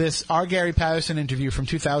this R. Gary Patterson interview from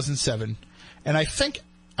 2007. And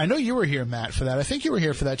I know you were here, Matt, for that. I think you were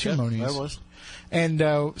here for that too, Moniz. I was. And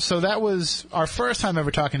so that was our first time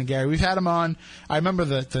ever talking to Gary. We've had him on. I remember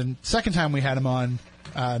the second time we had him on,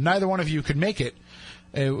 neither one of you could make it.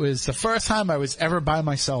 It was the first time I was ever by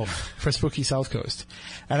myself for Spooky South Coast.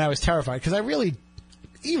 And I was terrified because I really,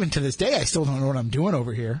 even to this day, I still don't know what I'm doing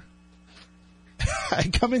over here. I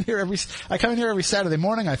come in here every Saturday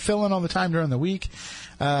morning. I fill in all the time during the week.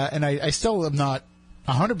 And I still am not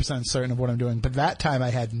 100% certain of what I'm doing. But that time I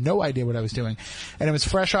had no idea what I was doing. And it was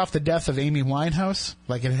fresh off the death of Amy Winehouse.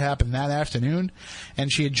 Like it had happened that afternoon.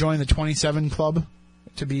 And she had joined the 27 Club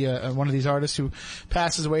to be one of these artists who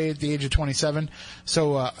passes away at the age of 27.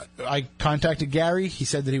 So I contacted Gary. He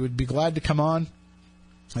said that he would be glad to come on.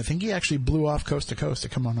 I think he actually blew off coast to coast to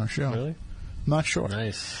come on our show. Really? I'm not sure.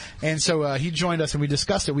 Nice. And so he joined us and we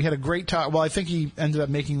discussed it. We had a great talk. Well, I think he ended up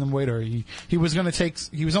making them wait, or he was going to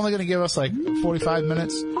he was only going to give us like 45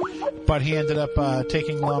 minutes, but he ended up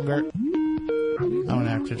taking longer. I'm going to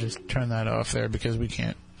have to just turn that off there because we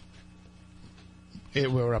can't.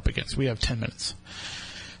 We're up against. We have 10 minutes.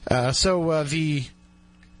 So the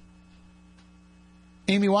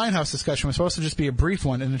Amy Winehouse discussion was supposed to just be a brief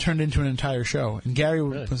one, and it turned into an entire show. And Gary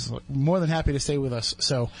was more than happy to stay with us.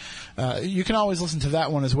 So you can always listen to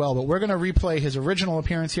that one as well. But we're going to replay his original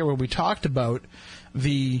appearance here where we talked about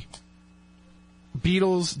the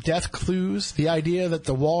Beatles' death clues, the idea that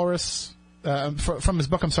the walrus... from his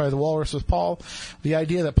book, The Walrus with Paul, the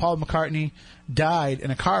idea that Paul McCartney died in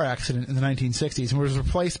a car accident in the 1960s and was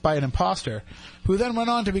replaced by an imposter who then went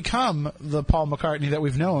on to become the Paul McCartney that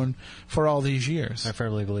we've known for all these years. I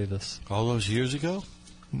firmly believe this. All those years ago?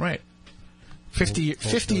 Right. 50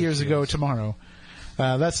 years ago tomorrow.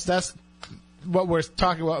 That's what we're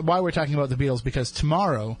talking about, why we're talking about the Beatles, because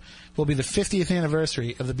tomorrow will be the 50th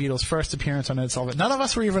anniversary of the Beatles' first appearance on Ed Sullivan. None of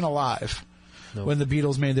us were even alive. Nope. When the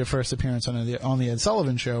Beatles made their first appearance on the Ed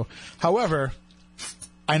Sullivan Show. However,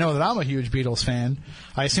 I know that I'm a huge Beatles fan.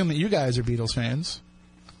 I assume that you guys are Beatles fans.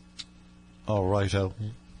 All right,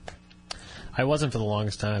 I wasn't for the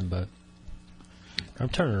longest time, but I'm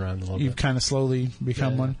turning around a little bit. You've kind of slowly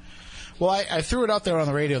become one. Well, I threw it out there on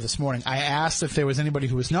the radio this morning. I asked if there was anybody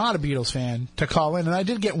who was not a Beatles fan to call in, and I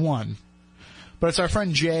did get one. But it's our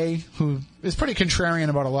friend Jay, who is pretty contrarian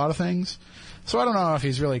about a lot of things. So I don't know if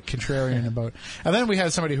he's really contrarian about... And then we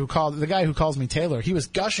had somebody who called... The guy who calls me Taylor, he was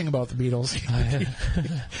gushing about the Beatles.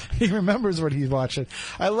 He remembers what he's watching.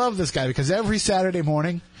 I love this guy because every Saturday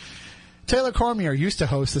morning... Taylor Cormier used to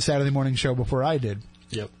host the Saturday morning show before I did.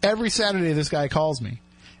 Yep. Every Saturday this guy calls me.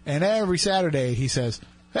 And every Saturday he says,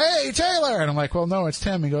 "Hey, Taylor!" And I'm like, "Well, no, it's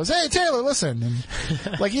Tim." He goes, "Hey, Taylor, listen."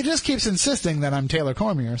 And like he just keeps insisting that I'm Taylor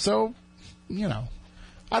Cormier. So,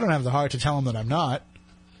 I don't have the heart to tell him that I'm not.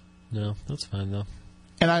 No, that's fine though.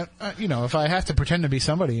 And I if I have to pretend to be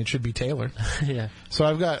somebody, it should be Taylor. Yeah. So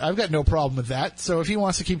I've got no problem with that. So if he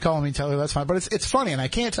wants to keep calling me Taylor, that's fine. But it's funny, and I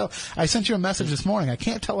can't tell. I sent you a message this morning. I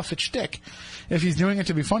can't tell if it's shtick, if he's doing it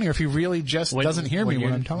to be funny, or if he really just doesn't hear me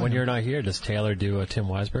when I'm telling him. When you're not here, does Taylor do a Tim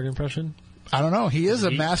Weisberg impression? I don't know. He is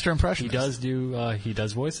a master impressionist. He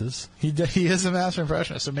does voices. He is a master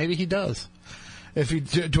impressionist. So maybe he does. If he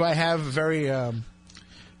do, I have very. Am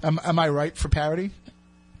I right for parody?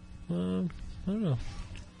 I don't know.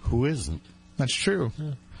 Who isn't? That's true.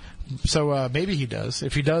 Yeah. So maybe he does.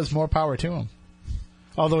 If he does, more power to him.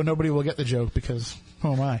 Although nobody will get the joke because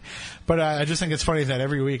who am I? But I just think it's funny that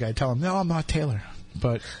every week I tell him, "No, I'm not Taylor."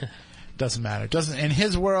 But doesn't matter. In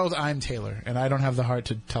his world, I'm Taylor, and I don't have the heart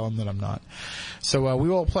to tell him that I'm not. So we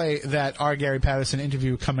will play that R. Gary Patterson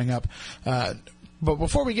interview coming up. But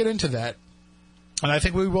before we get into that, and I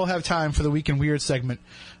think we will have time for the Week in Weird segment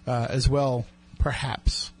as well,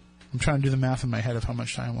 perhaps. I'm trying to do the math in my head of how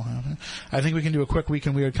much time we'll have. I think we can do a quick Week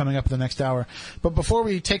in Weird coming up in the next hour. But before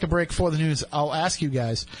we take a break for the news, I'll ask you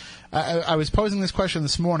guys. I was posing this question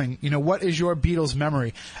this morning. What is your Beatles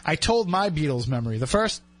memory? I told my Beatles memory. The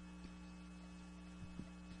first,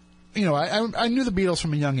 I knew the Beatles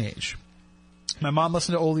from a young age. My mom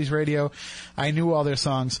listened to oldies radio. I knew all their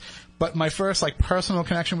songs. But my first, personal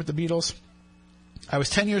connection with the Beatles I was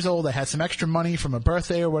 10 years old. I had some extra money from a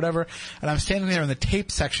birthday or whatever, and I'm standing there in the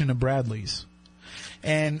tape section of Bradley's.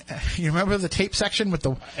 And you remember the tape section with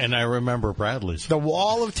the... And I remember Bradley's. The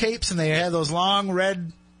wall of tapes, and they had those long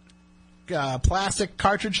red plastic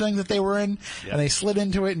cartridge things that they were in, and they slid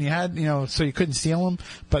into it, and you had, so you couldn't steal them,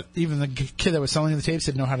 but even the kid that was selling the tapes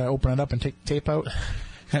didn't know how to open it up and take the tape out.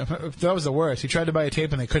 That was the worst. He tried to buy a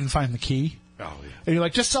tape, and they couldn't find the key. Oh, yeah. And you're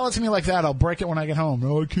like, just sell it to me like that. I'll break it when I get home.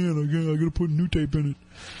 No, I can't. I got to put a new tape in it.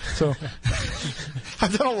 So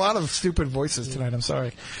I've done a lot of stupid voices tonight. I'm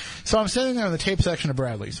sorry. So I'm sitting there in the tape section of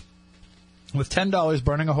Bradley's with $10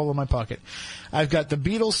 burning a hole in my pocket. I've got the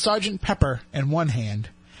Beatles' Sgt. Pepper in one hand,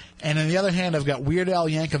 and in the other hand, I've got Weird Al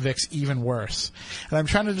Yankovic's Even Worse. And I'm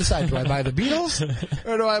trying to decide, do I buy the Beatles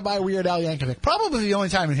or do I buy Weird Al Yankovic? Probably the only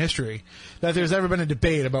time in history that there's ever been a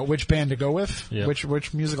debate about which band to go with,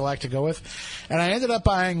 which musical act to go with. And I ended up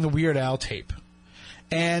buying the Weird Al tape.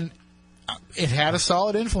 And it had a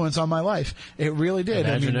solid influence on my life. It really did.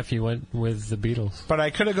 Imagine if you went with the Beatles. But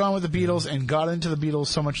I could have gone with the Beatles and got into the Beatles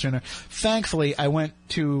so much sooner. Thankfully, I went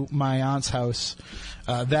to my aunt's house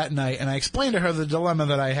that night, and I explained to her the dilemma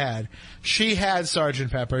that I had. She had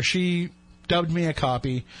Sgt. Pepper. She dubbed me a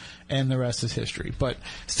copy, and the rest is history. But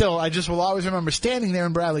still, I just will always remember standing there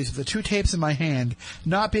in Bradley's with the two tapes in my hand,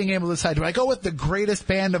 not being able to decide, do I go with the greatest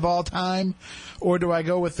band of all time, or do I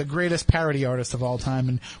go with the greatest parody artist of all time?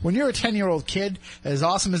 And when you're a 10-year-old kid, as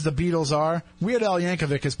awesome as the Beatles are, Weird Al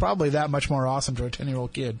Yankovic is probably that much more awesome to a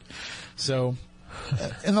 10-year-old kid. So,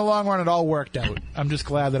 in the long run, it all worked out. I'm just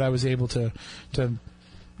glad that I was able to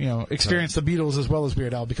experience the Beatles as well as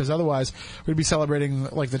Weird Al, because otherwise we'd be celebrating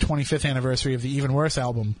like the 25th anniversary of the Even Worse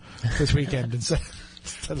album this weekend.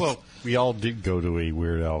 Well, we all did go to a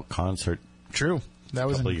Weird Al concert. True. That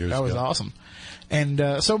was ago. Awesome.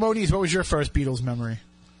 And so, Moniz, what was your first Beatles memory?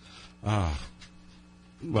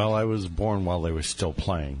 Well, I was born while they were still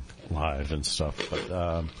playing live and stuff,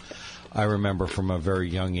 but I remember from a very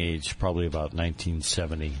young age, probably about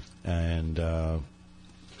 1970, and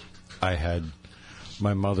I had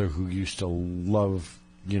my mother, who used to love,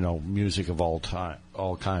 music of all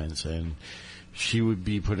kinds, and she would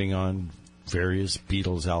be putting on various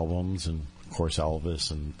Beatles albums and, of course, Elvis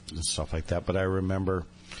and stuff like that. But I remember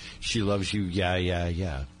She Loves You, Yeah, Yeah,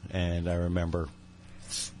 Yeah. And I remember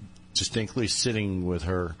distinctly sitting with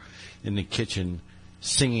her in the kitchen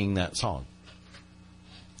singing that song.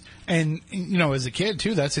 And, as a kid,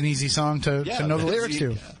 too, that's an easy song to know the lyrics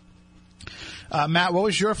to. Yeah. Matt, what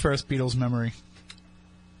was your first Beatles memory?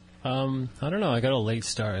 I don't know. I got a late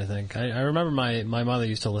start, I think. I remember my mother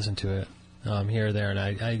used to listen to it here or there, and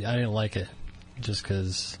I didn't like it just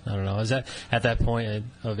because, I don't know. I was at that point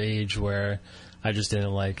of age where I just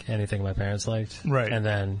didn't like anything my parents liked. Right. And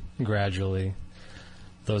then gradually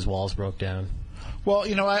those walls broke down. Well,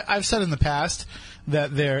 I've said in the past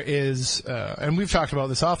that there is, and we've talked about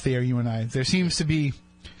this off the air, you and I, there seems to be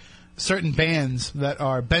certain bands that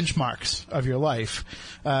are benchmarks of your life.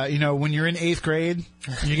 When you're in 8th grade,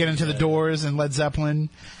 you get into the Doors and Led Zeppelin.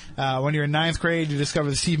 When you're in 9th grade, you discover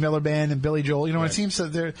the Steve Miller Band and Billy Joel. Right. It seems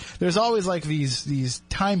that there's always like these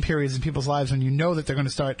time periods in people's lives when you know that they're going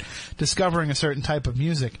to start discovering a certain type of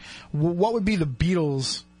music. What would be the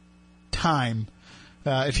Beatles' time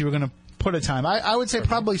if you were going to put a time? I would say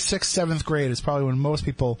probably 6th, 7th grade is probably when most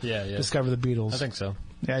people discover the Beatles. I think so.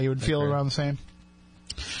 Yeah, you would feel around the same?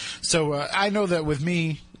 So I know that with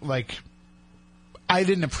me, I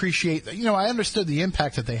didn't appreciate, I understood the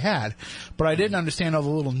impact that they had, but I didn't understand all the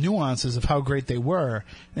little nuances of how great they were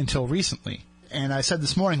until recently. And I said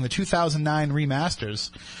this morning, the 2009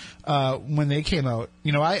 remasters, when they came out,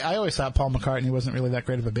 I always thought Paul McCartney wasn't really that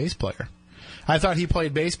great of a bass player. I thought he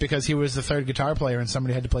played bass because he was the third guitar player and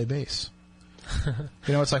somebody had to play bass.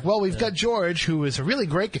 It's like, well, we've got George, who is a really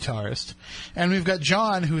great guitarist, and we've got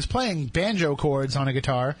John, who's playing banjo chords on a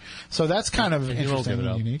guitar. So that's kind of interesting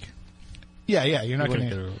and unique. Yeah, you're not going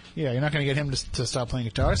to get him to stop playing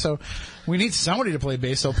guitar. So we need somebody to play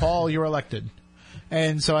bass. So Paul, you're elected.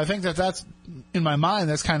 And so I think that's in my mind.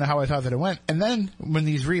 That's kind of how I thought that it went. And then when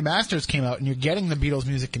these remasters came out, and you're getting the Beatles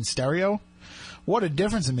music in stereo, what a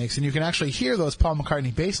difference it makes! And you can actually hear those Paul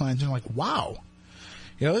McCartney bass lines, and you're like, wow.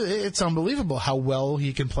 It's unbelievable how well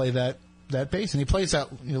he can play that bass. And he plays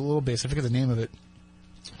that little bass. I forget the name of it.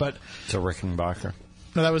 But it's a Rickenbacker.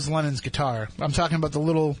 No, that was Lennon's guitar. I'm talking about the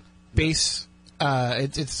little bass.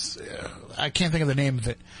 It's I can't think of the name of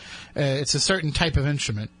it. It's a certain type of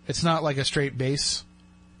instrument. It's not like a straight bass.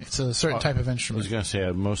 It's a certain type of instrument. I was going to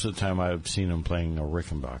say, most of the time I've seen him playing a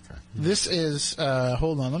Rickenbacker. This is,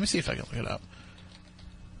 hold on, let me see if I can look it up.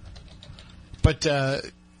 But,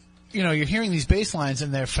 you're hearing these bass lines,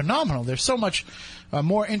 and they're phenomenal. They're so much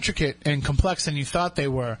more intricate and complex than you thought they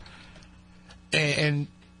were. And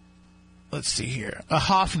let's see here. A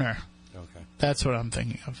Hofner. Okay. That's what I'm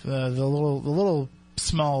thinking of. The little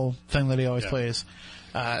small thing that he always plays.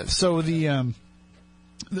 So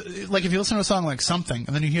like if you listen to a song like Something,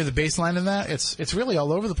 and then you hear the bass line in that, it's really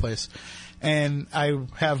all over the place. And I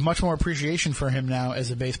have much more appreciation for him now as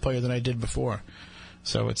a bass player than I did before.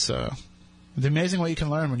 So it's amazing what you can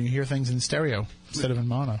learn when you hear things in stereo instead of in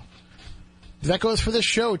mono. That goes for this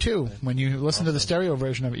show, too. When you listen to the stereo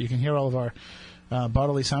version of it, you can hear all of our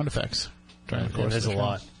bodily sound effects during the course of the show. There's a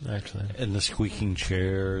lot, actually. And the squeaking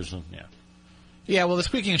chairs. And, Yeah, well, the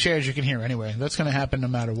squeaking chairs you can hear anyway. That's going to happen no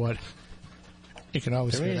matter what. You can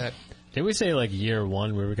always hear that. Did we say, like, year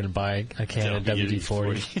one we were going to buy a can of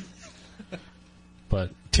WD-40?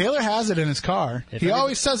 But Taylor has it in his car. He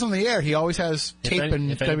always says on the air he always has tape and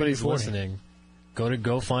if WD-40. anybody's listening, go to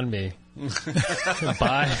GoFundMe.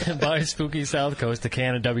 buy Spooky South Coast a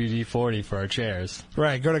can of WD-40 for our chairs.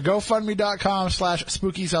 Right. Go to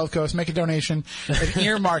GoFundMe.com/Spooky South Coast. Make a donation and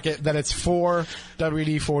earmark it that it's for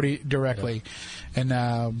WD-40 directly. And,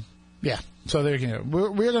 so there you go.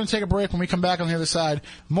 We're going to take a break. When we come back on the other side,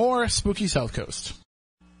 more Spooky South Coast.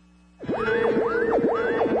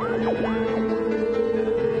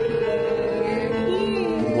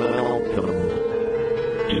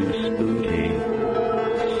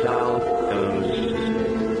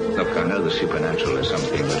 Look, I know the supernatural is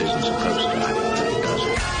something that isn't supposed to happen, but it does.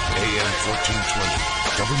 AM 1420,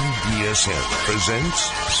 WBSM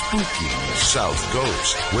presents Spooky South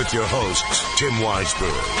Coast with your hosts, Tim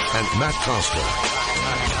Weisberg and Matt Costa.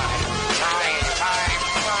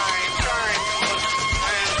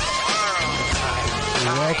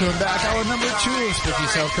 Welcome back. Hour number 2 of Spooky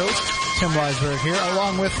South Coast. Tim Weisberg here,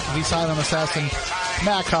 along with the silent assassin,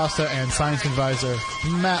 Matt Costa, and science advisor,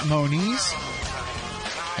 Matt Moniz.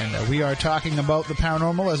 And we are talking about the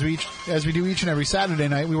paranormal as we do each and every Saturday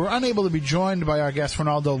night. We were unable to be joined by our guest,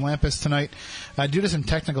 Ronaldo Lampus, tonight due to some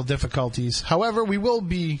technical difficulties. However, we will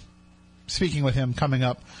be speaking with him coming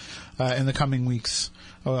up in the coming weeks.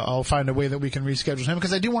 I'll find a way that we can reschedule him,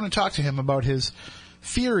 because I do want to talk to him about his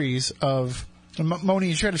theories of...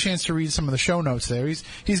 Moniz, you had a chance to read some of the show notes there.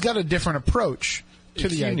 He's got a different approach to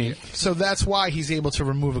the idea. So that's why he's able to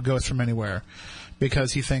remove a ghost from anywhere,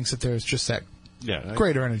 because he thinks that there's just that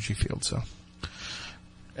greater energy field. So,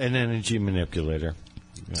 an energy manipulator.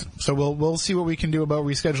 Yeah. So we'll see what we can do about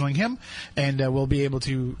rescheduling him, and we'll be able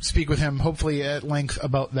to speak with him hopefully at length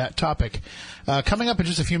about that topic. Coming up in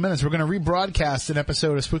just a few minutes, we're going to rebroadcast an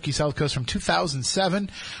episode of Spooky South Coast from 2007,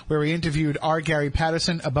 where we interviewed R. Gary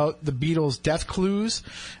Patterson about the Beatles' death clues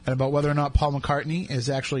and about whether or not Paul McCartney is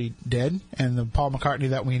actually dead, and the Paul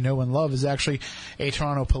McCartney that we know and love is actually a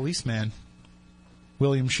Toronto policeman,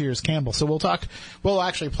 William Shears Campbell. So we'll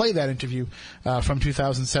actually play that interview from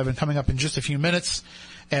 2007 coming up in just a few minutes.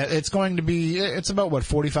 It's going to be, it's about,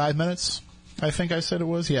 45 minutes? I think I said it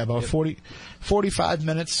was. Yeah, about 45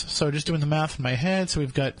 minutes. So just doing the math in my head. So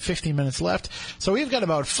we've got 50 minutes left. So we've got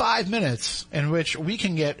about 5 minutes in which we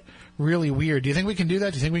can get really weird. Do you think we can do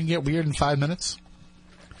that? Do you think we can get weird in 5 minutes?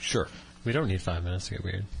 Sure. We don't need 5 minutes to get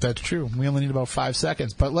weird. That's true. We only need about 5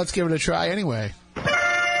 seconds. But let's give it a try anyway.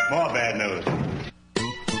 More bad news.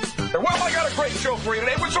 Well, I got a great show for you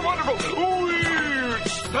today with some wonderful weird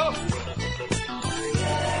stuff.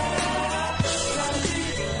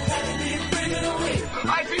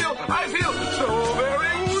 I feel so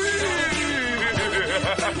very weird.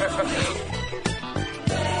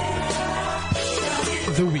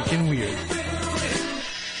 The Week in Weird.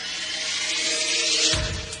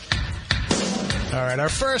 All right, our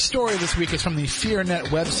first story this week is from the FearNet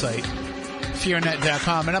website,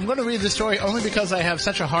 fearnet.com, and I'm going to read this story only because I have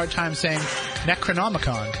such a hard time saying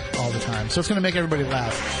Necronomicon all the time, so it's going to make everybody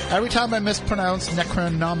laugh. Every time I mispronounce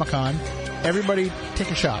Necronomicon, everybody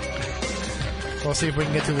take a shot. We'll see if we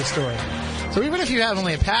can get through this story. So even if you have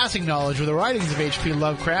only a passing knowledge of the writings of H.P.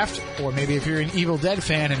 Lovecraft, or maybe if you're an Evil Dead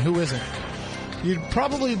fan, and who isn't, you're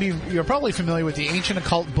probably familiar with the ancient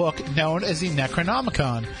occult book known as the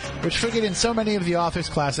Necronomicon, which figured in so many of the author's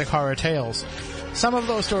classic horror tales. Some of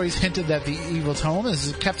those stories hinted that the evil tome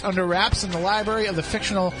is kept under wraps in the library of the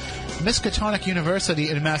fictional Miskatonic University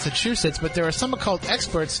in Massachusetts, but there are some occult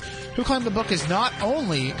experts who claim the book is not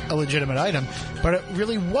only a legitimate item, but it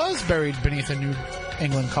really was buried beneath a New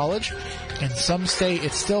England college, and some say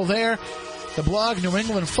it's still there. The blog New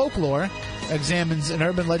England Folklore examines an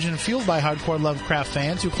urban legend fueled by hardcore Lovecraft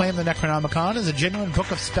fans who claim the Necronomicon is a genuine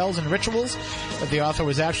book of spells and rituals, that the author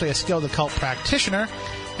was actually a skilled occult practitioner,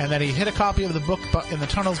 and that he hid a copy of the book in the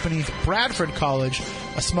tunnels beneath Bradford College,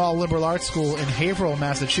 a small liberal arts school in Haverhill,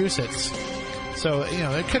 Massachusetts. So,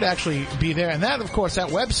 it could actually be there. And that, of course, that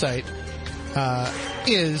website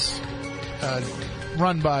is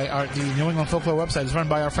run by the New England Folklore website is run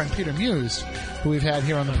by our friend Peter Muse, who we've had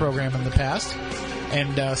here on the program in the past.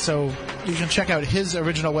 And so you can check out his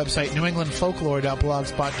original website,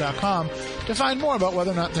 newenglandfolklore.blogspot.com, to find more about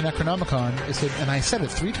whether or not the Necronomicon is hidden. And I said it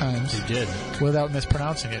 3 times. You did. Without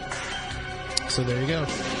mispronouncing it. So there you go.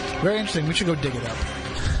 Very interesting. We should go dig it up.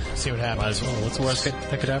 See what happens. Might as well. What's the worst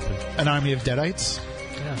that could happen? An army of deadites?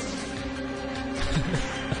 Yeah.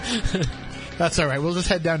 That's all right. We'll just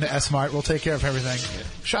head down to S-Mart. We'll take care of everything.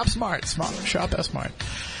 Shop smart. Shop S-Mart.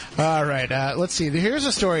 All right. Let's see. Here's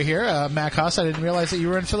a story here. Mac Haas, I didn't realize that you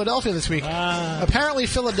were in Philadelphia this week. Apparently,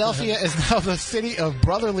 Philadelphia is now the city of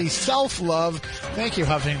brotherly self-love. Thank you,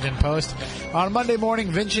 Huffington Post. On Monday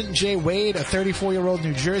morning, Vincent J. Wade, a 34-year-old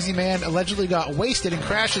New Jersey man, allegedly got wasted and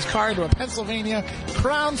crashed his car into a Pennsylvania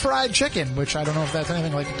Crown Fried Chicken, which I don't know if that's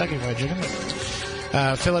anything like Kentucky Fried Chicken.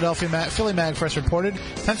 Philly Mag first reported,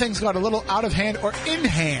 then things got a little out of hand, or in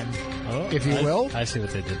hand, if you will. I see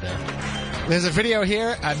what they did there. There's a video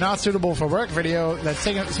here, a not suitable for work video, that's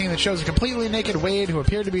scene that shows a completely naked Wade who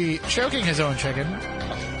appeared to be choking his own chicken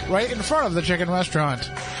right in front of the chicken restaurant.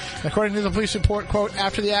 According to the police report, quote,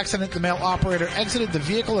 after the accident, the male operator exited the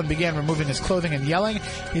vehicle and began removing his clothing and yelling.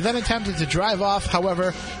 He then attempted to drive off.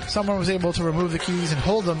 However, someone was able to remove the keys and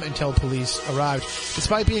hold them until police arrived.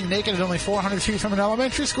 Despite being naked at only 400 feet from an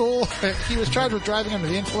elementary school, he was charged with driving under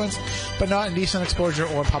the influence, but not indecent exposure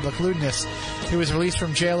or public lewdness. He was released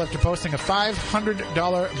from jail after posting a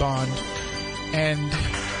 $500 bond. And,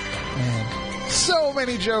 man, so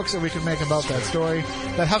many jokes that we could make about that story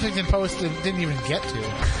that Huffington Post didn't even get to.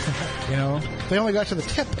 They only got to the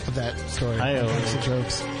tip of that story. The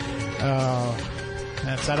jokes. I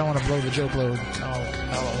don't want to blow the joke load all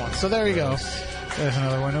at once. So there you go. There's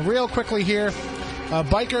another one. And real quickly here, a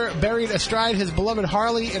biker buried astride his beloved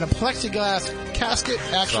Harley in a plexiglass casket.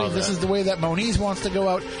 Actually, this is the way that Moniz wants to go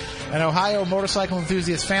out. An Ohio motorcycle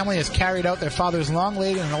enthusiast family has carried out their father's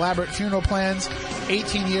long-laid and elaborate funeral plans.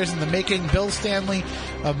 18 years in the making. Bill Stanley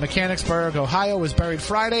of Mechanicsburg, Ohio, was buried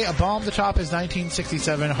Friday, a bomb atop his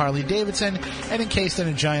 1967 Harley-Davidson and encased in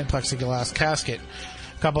a giant plexiglass casket.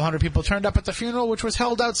 A couple hundred people turned up at the funeral, which was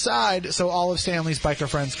held outside, so all of Stanley's biker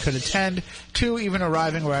friends could attend, 2 even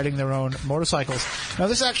arriving riding their own motorcycles. Now,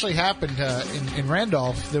 this actually happened in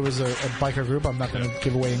Randolph. There was a biker group. I'm not going to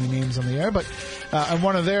give away any names on the air, but and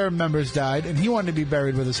one of their members died, and he wanted to be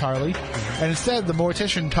buried with his Harley. And instead, the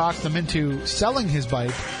mortician talked them into selling his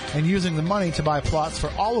bike and using the money to buy plots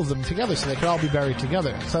for all of them together so they could all be buried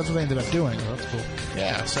together. So that's what they ended up doing. Oh, that's cool.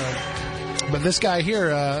 Yeah, so... But this guy here,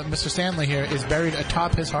 Mr. Stanley here, is buried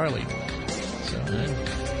atop his Harley. So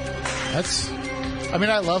that's... I mean,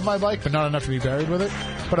 I love my bike, but not enough to be buried with it.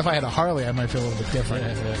 But if I had a Harley, I might feel a little bit different.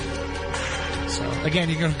 Yeah. So, again,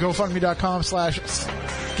 you can go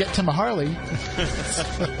GoFundMe.com/GetTimAHarley.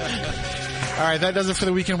 All right, that does it for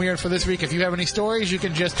the Weekend Weird for this week. If you have any stories, you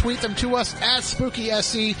can just tweet them to us at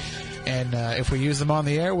SpookySC. And if we use them on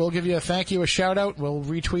the air, we'll give you a thank you, a shout-out. We'll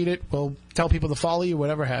retweet it. We'll tell people to follow you,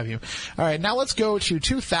 whatever have you. All right, now let's go to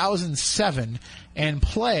 2007 and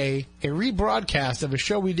play a rebroadcast of a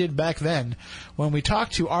show we did back then when we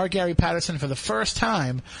talked to R. Gary Patterson for the first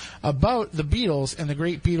time about the Beatles and the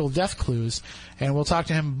Great Beatle Death Clues. And we'll talk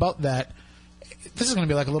to him about that. This is going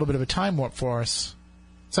to be like a little bit of a time warp for us.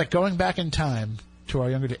 It's like going back in time to our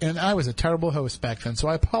younger days. And I was a terrible host back then, so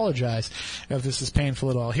I apologize if this is painful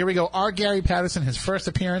at all. Here we go. R. Gary Patterson, his first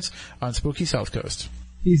appearance on Spooky South Coast.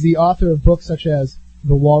 He's the author of books such as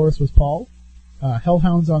The Walrus Was Paul,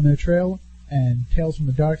 Hellhounds on Their Trail, and Tales from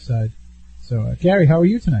the Dark Side. So, Gary, how are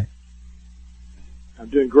you tonight? I'm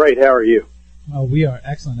doing great. How are you? Oh, we are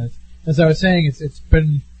excellent. As I was saying, it's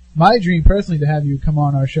been my dream personally to have you come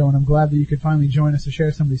on our show, and I'm glad that you could finally join us to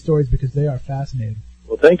share some of these stories because they are fascinating.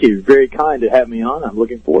 Well, thank you. Very kind to have me on. I'm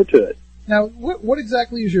looking forward to it. Now, what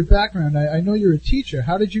exactly is your background? I know you're a teacher.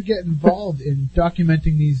 How did you get involved in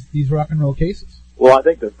documenting these rock and roll cases? Well, I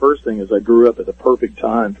think the first thing is I grew up at the perfect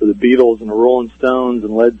time for the Beatles and the Rolling Stones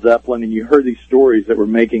and Led Zeppelin, and you heard these stories that were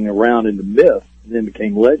making around into myth and then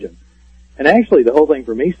became legend. And actually, the whole thing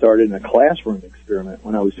for me started in a classroom experiment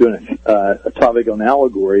when I was doing a topic on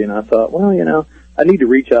allegory, and I thought, well, I need to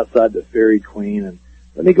reach outside the Fairy Queen and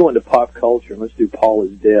let me go into pop culture and let's do Paul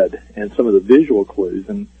is Dead and some of the visual clues.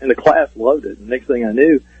 And the class loved it. And the next thing I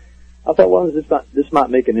knew, I thought, well, this might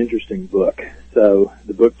make an interesting book. So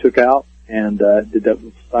the book took out, and did that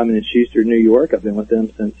with Simon & Schuster in New York. I've been with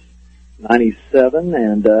them since 97,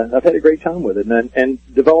 and I've had a great time with it, and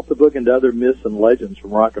developed the book into other myths and legends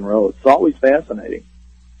from rock and roll. It's always fascinating.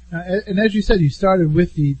 And as you said, you started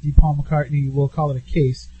with the Paul McCartney, we'll call it a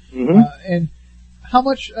case. Mm-hmm. And how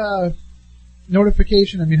much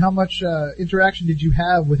notification, how much interaction did you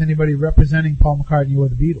have with anybody representing Paul McCartney or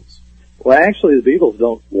the Beatles? Well, actually, the Beatles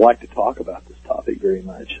don't like to talk about this topic very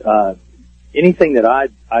much. Anything that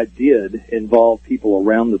I did involved people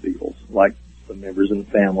around the Beatles, like some members in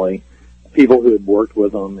the family, people who had worked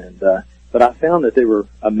with them, but I found that they were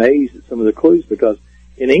amazed at some of the clues, because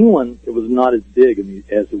in England it was not as big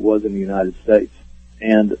as it was in the United States.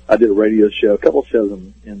 And I did a radio show, a couple of shows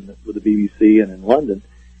with the BBC and in London,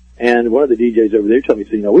 and one of the DJs over there told me,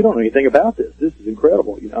 "We don't know anything about this. This is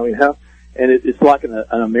incredible. How?" And it's like an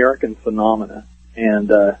American phenomena, and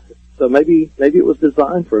so maybe it was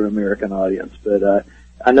designed for an American audience, but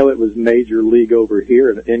I know it was major league over here,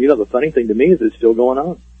 and the funny thing to me is it's still going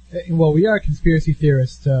on. Well, we are conspiracy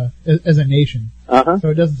theorists as a nation, so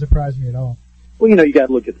it doesn't surprise me at all. Well, you got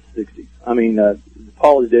to look at the 60s.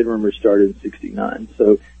 Paul is Dead rumors started in 69,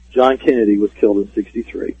 so John Kennedy was killed in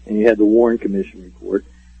 63, and you had the Warren Commission report.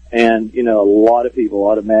 And, a lot of people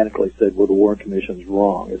automatically said, well, the Warren Commission's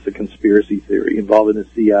wrong. It's a conspiracy theory involving the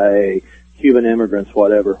CIA, Cuban immigrants,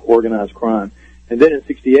 whatever, organized crime. And then in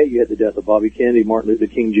 68, you had the death of Bobby Kennedy, Martin Luther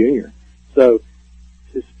King Jr. So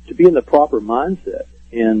to be in the proper mindset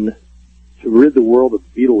and to rid the world of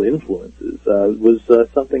Beatle influences was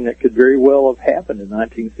something that could very well have happened in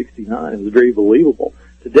 1969. It was very believable.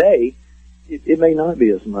 Today, it may not be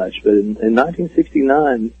as much, but in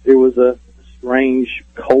 1969, there was a strange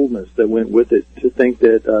coldness that went with it to think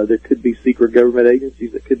that there could be secret government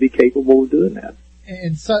agencies that could be capable of doing that.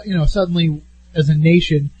 And suddenly, as a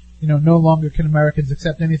nation, no longer can Americans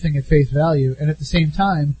accept anything at face value. And at the same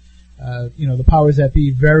time, the powers that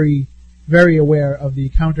be very, very aware of the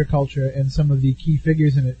counterculture and some of the key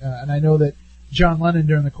figures in it. And I know that John Lennon,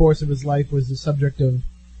 during the course of his life, was the subject of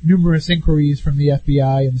numerous inquiries from the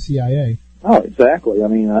FBI and the CIA. Oh, exactly.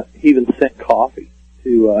 He even sent coffee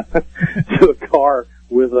to to a car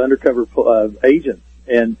with undercover agents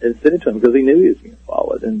and sent it to him because he knew he was being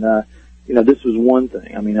followed. And this was one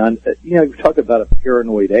thing. You talk about a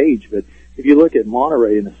paranoid age, but if you look at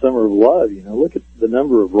Monterey in the Summer of Love, look at the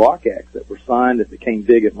number of rock acts that were signed that became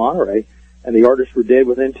big at Monterey, and the artists were dead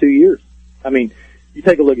within 2 years. You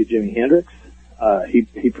take a look at Jimi Hendrix.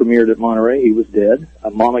 He premiered at Monterey. He was dead.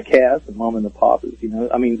 Mama Cass and Mama and the Papas.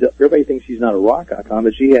 Everybody thinks she's not a rock icon,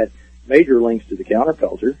 but she had major links to the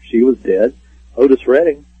counterculture. She was dead. Otis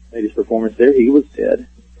Redding made his performance there. He was dead,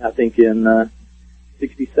 I think, in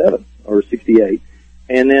 67 or 68.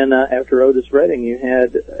 And then after Otis Redding, you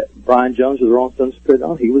had Brian Jones with the Rolling Stones put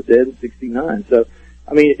on. He was dead in 69. So,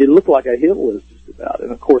 it looked like a hit list just about.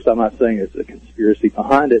 And, of course, I'm not saying there's a conspiracy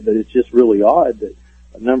behind it, but it's just really odd that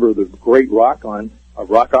a number of the great rock icons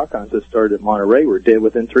that started at Monterey were dead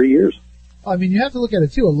within 3 years. You have to look at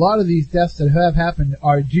it, too. A lot of these deaths that have happened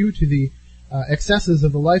are due to the excesses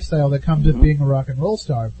of the lifestyle that comes with being a rock and roll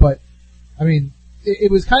star. But,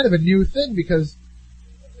 it was kind of a new thing because,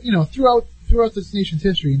 throughout this nation's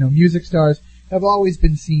history, music stars have always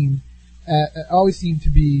been seen, always seem to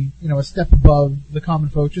be, a step above the common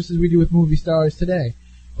folk, just as we do with movie stars today.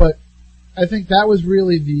 But I think that was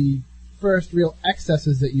really the first real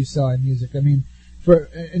excesses that you saw in music.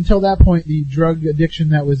 Until that point, the drug addiction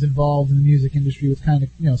that was involved in the music industry was kind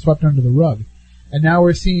of, swept under the rug. And now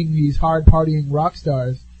we're seeing these hard partying rock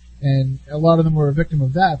stars, and a lot of them were a victim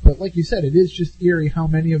of that. But like you said, it is just eerie how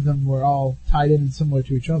many of them were all tied in and similar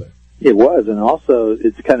to each other. It was, and also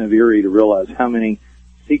it's kind of eerie to realize how many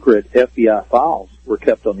secret FBI files were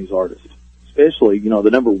kept on these artists. Especially,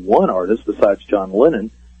 the number one artist besides John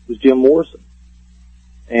Lennon was Jim Morrison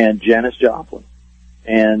and Janis Joplin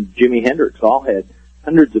and Jimi Hendrix all had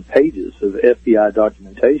hundreds of pages of FBI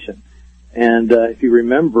documentation. And if you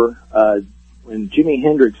remember, when Jimi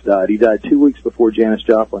Hendrix died, he died 2 weeks before Janis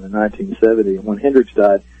Joplin in 1970. And when Hendrix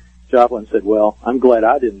died, Joplin said, "Well, I'm glad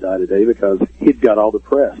I didn't die today because he'd got all the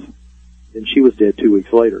press." And she was dead 2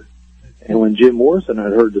 weeks later. And when Jim Morrison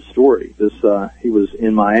had heard the story, he was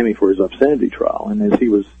in Miami for his obscenity trial. And as he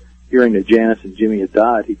was hearing that Janis and Jimmy had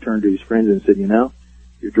died, he turned to his friends and said,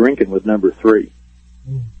 "You're drinking with number 3.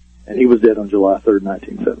 And he was dead on July 3rd,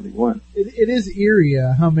 1971. It is eerie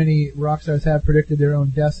how many rock stars have predicted their own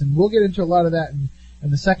deaths, and we'll get into a lot of that in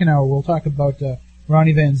the second hour. We'll talk about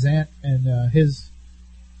Ronnie Van Zant and his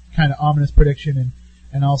kind of ominous prediction,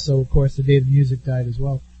 and also, of course, the day the music died as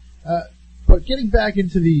well. But getting back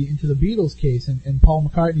into the Beatles case and Paul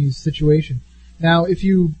McCartney's situation. Now, if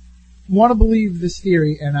you want to believe this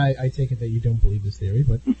theory, and I take it that you don't believe this theory,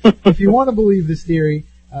 but if you want to believe this theory,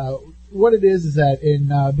 what it is that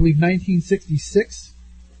in, I believe, 1966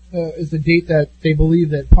 is the date that they believe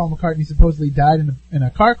that Paul McCartney supposedly died in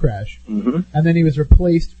a car crash, and then he was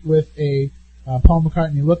replaced with a Paul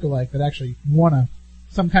McCartney lookalike that actually won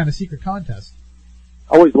some kind of secret contest.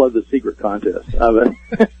 I always loved the secret contest.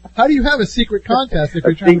 How do you have a secret contest if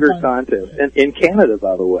you're trying to find contest? And in Canada,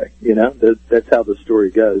 by the way, that's how the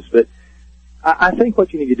story goes. But I think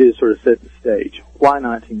what you need to do is sort of set the stage. Why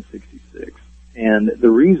 1966? And the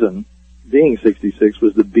reason being 66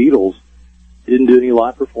 was the Beatles didn't do any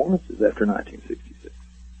live performances after 1966.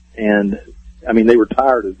 And, I mean, they were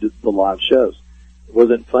tired of the live shows. It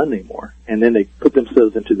wasn't fun anymore. And then they put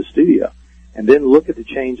themselves into the studio. And then look at the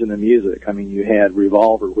change in the music. I mean, you had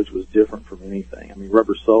Revolver, which was different from anything. I mean,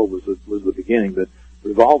 Rubber Soul was the beginning, but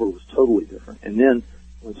Revolver was totally different. And then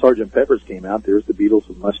when Sgt. Pepper's came out, there's the Beatles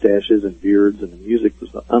with mustaches and beards, and the music was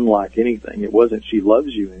unlike anything. It wasn't She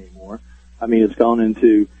Loves You anymore. I mean, it's gone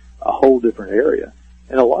into a whole different area.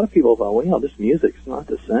 And a lot of people thought, well, this music's not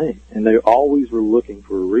the same. And they always were looking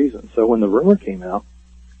for a reason. So when the rumor came out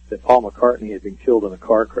that Paul McCartney had been killed in a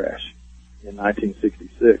car crash in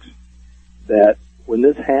 1966, that when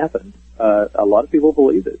this happened, a lot of people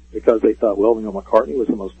believed it because they thought, well, McCartney was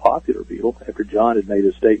the most popular Beatle after John had made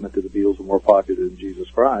a statement that the Beatles were more popular than Jesus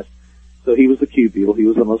Christ. So he was the cute Beatle. He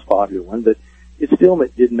was the most popular one. But it still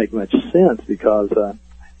didn't make much sense because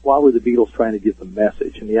why were the Beatles trying to get the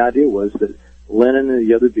message? And the idea was that Lennon and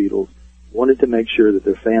the other Beatles wanted to make sure that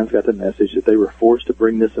their fans got the message that they were forced to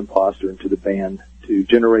bring this imposter into the band to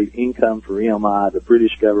generate income for EMI, the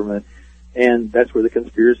British government, and that's where the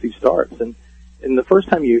conspiracy starts. And the first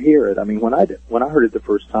time you hear it, I mean, when I heard it the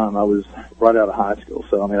first time, I was right out of high school.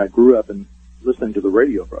 So, I mean, I grew up in listening to the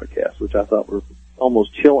radio broadcasts, which I thought were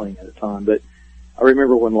almost chilling at the time. But I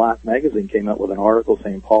remember when Life magazine came out with an article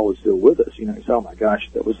saying Paul was still with us. You know, you say, oh my gosh,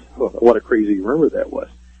 what a crazy rumor that was.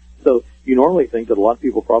 So you normally think that a lot of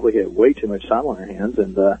people probably had way too much time on their hands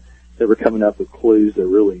and they were coming up with clues that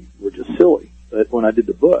really were just silly. But when I did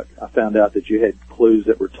the book, I found out that you had clues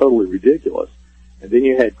that were totally ridiculous. And then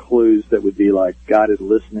you had clues that would be like guided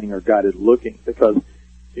listening or guided looking. Because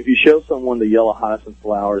if you show someone the yellow hyacinth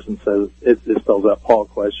flowers and says it spells out Paul ?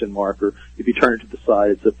 Or if you turn it to the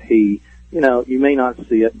side, it's a P. You know, you may not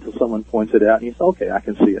see it until someone points it out and you say, okay, I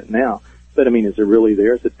can see it now. But I mean, is it really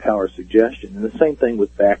there? Is it power suggestion? And the same thing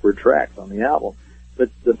with backward tracks on the album.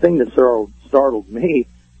 But the thing that startled me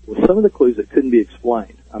was some of the clues that couldn't be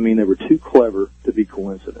explained. I mean, they were too clever to be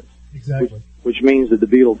coincidence. Exactly. Which means that the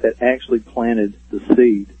Beatles had actually planted the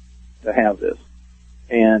seed to have this.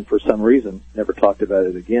 And for some reason, never talked about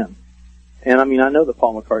it again. And I mean, I know that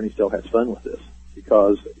Paul McCartney still has fun with this.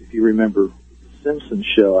 Because if you remember the Simpsons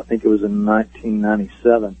show, I think it was in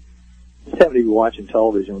 1997, just happened to be watching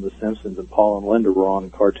television when the Simpsons and Paul and Linda were on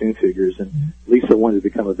cartoon figures, and Lisa wanted to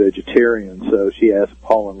become a vegetarian, so she asked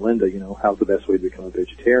Paul and Linda, how's the best way to become a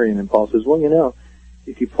vegetarian? And Paul says, well,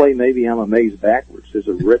 if you play Maybe I'm Amazed backwards, there's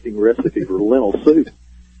a ripping recipe for lentil soup.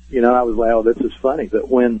 I was like, oh, this is funny. But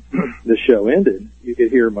when the show ended, you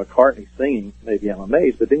could hear McCartney singing Maybe I'm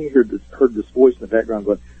Amazed, but then you heard this voice in the background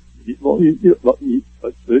going,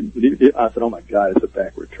 I said, oh my God, it's a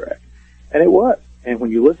backward track. And it was. And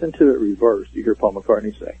when you listen to it reversed, you hear Paul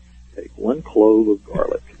McCartney say, take 1 clove of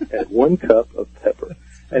garlic, add 1 cup of pepper.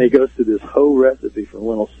 And he goes through this whole recipe for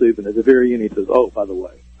lentil soup, and at the very end he says, oh, by the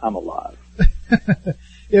way, I'm alive.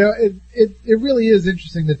 It really is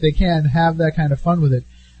interesting that they can have that kind of fun with it.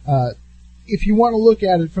 If you want to look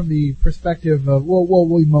at it from the perspective of, what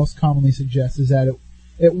we most commonly suggest is that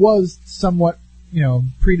it was somewhat,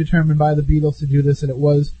 predetermined by the Beatles to do this, and it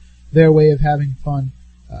was their way of having fun.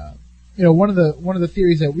 One of the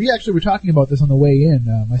theories that we actually were talking about this on the way in,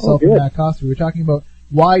 myself and Matt Costa, we were talking about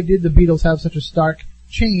why did the Beatles have such a stark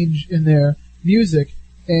change in their music,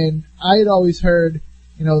 and I had always heard,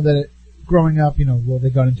 that growing up, they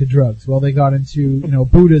got into drugs, they got into,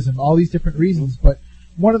 Buddhism, all these different reasons, but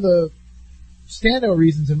one of the standout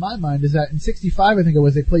reasons in my mind is that in '65, I think it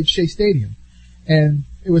was, they played Shea Stadium, and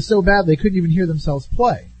it was so bad they couldn't even hear themselves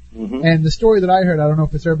play. Mm-hmm. And the story that I heard, I don't know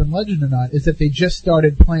if it's urban legend or not, is that they just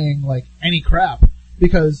started playing like any crap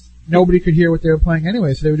because nobody could hear what they were playing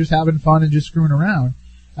anyway, so they were just having fun and just screwing around.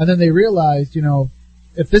 And then they realized,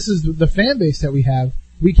 if this is the fan base that we have,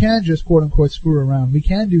 we can just quote unquote screw around. We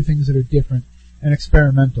can do things that are different and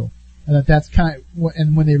experimental. And that's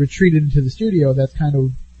and when they retreated into the studio, that's kind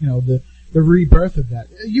of, the rebirth of that.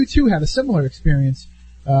 U2 had a similar experience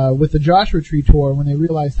with the Joshua Tree tour when they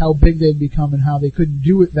realized how big they'd become and how they couldn't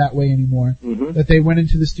do it that way anymore, that they went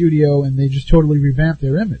into the studio and they just totally revamped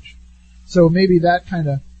their image. So maybe that kind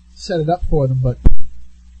of set it up for them, but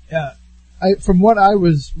from what I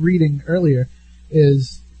was reading earlier,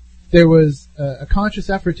 is there was a conscious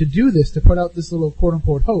effort to do this, to put out this little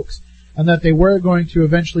quote-unquote hoax, and that they were going to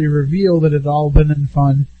eventually reveal that it had all been in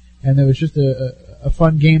fun, and there was just a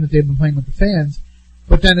fun game that they'd been playing with the fans.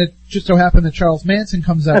 But then it just so happened that Charles Manson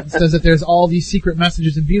comes out and says that there's all these secret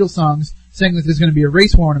messages in Beatles songs saying that there's going to be a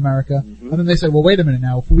race war in America. Mm-hmm. And then they said, well, wait a minute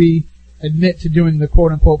now. If we admit to doing the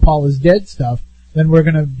quote-unquote Paul is dead stuff, then we're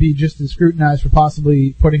going to be just as scrutinized for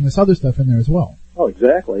possibly putting this other stuff in there as well. Oh,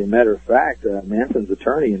 exactly. As a matter of fact, Manson's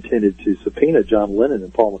attorney intended to subpoena John Lennon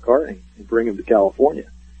and Paul McCartney and bring them to California.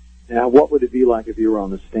 Now, what would it be like if you were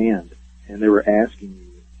on the stand and they were asking you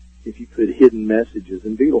if you put hidden messages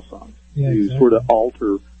in Beatles songs to sort of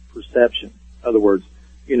alter perception? In other words,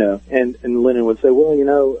 and Lennon would say, well,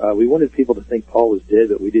 we wanted people to think Paul was dead,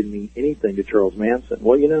 but we didn't mean anything to Charles Manson.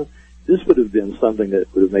 Well, this would have been something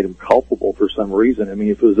that would have made him culpable for some reason. I mean,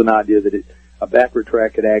 if it was an idea that a backward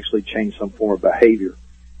track could actually change some form of behavior.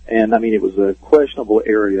 And, I mean, it was a questionable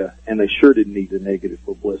area, and they sure didn't need the negative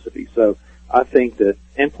publicity. So I think that,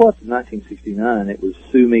 and plus in 1969, it was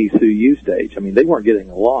sue me, sue you stage. I mean, they weren't getting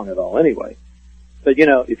along at all anyway. But,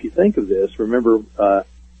 if you think of this, remember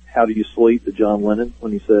How Do You Sleep, the John Lennon,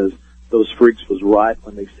 when he says, those freaks was right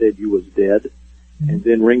when they said you was dead. Mm-hmm. And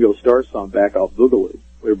then Ringo Starr's song, Back Off Boogaloo,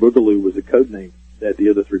 where Boogaloo was a code name that the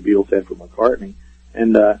other three Beatles had for McCartney.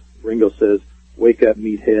 And Ringo says, wake up,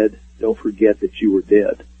 meathead, don't forget that you were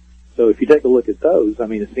dead. So if you take a look at those, I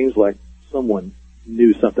mean, it seems like someone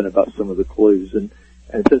knew something about some of the clues. And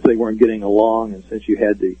since they weren't getting along, and since you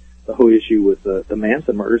had the whole issue with the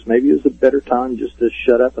Manson murders, maybe it was a better time just to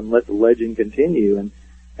shut up and let the legend continue. And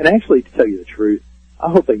actually, to tell you the truth, I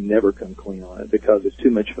hope they never come clean on it, because it's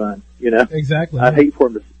too much fun, Exactly. I'd hate for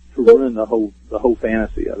them to ruin the whole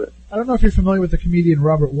fantasy of it. I don't know if you're familiar with the comedian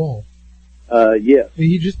Robert Wool. Yes.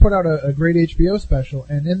 He just put out a great HBO special,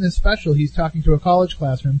 and in this special, he's talking to a college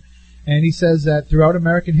classroom, and he says that throughout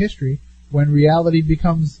American history, when reality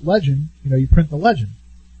becomes legend, you print the legend.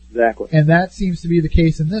 Exactly. And that seems to be the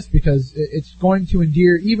case in this, because it's going to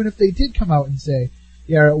endear, even if they did come out and say,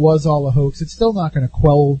 yeah, it was all a hoax, it's still not going to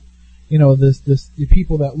quell, the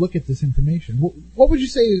people that look at this information. What would you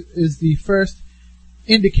say is the first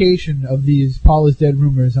indication of these Paul is dead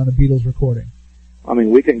rumors on a Beatles recording? I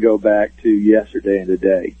mean, we can go back to yesterday and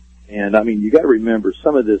today. And, I mean, you got to remember,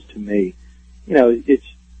 some of this to me, it's,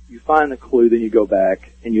 you find the clue, then you go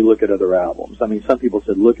back and you look at other albums. I mean, some people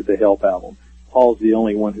said, look at the Help album. Paul's the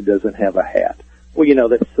only one who doesn't have a hat. Well,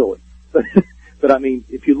 that's silly. But I mean,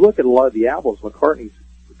 if you look at a lot of the albums, McCartney's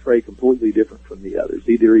portrayed completely different from the others.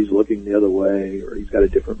 Either he's looking the other way or he's got a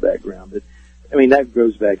different background. But, I mean, that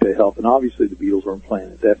goes back to Help. And obviously the Beatles weren't playing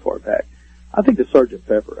it that far back. I think the Sgt.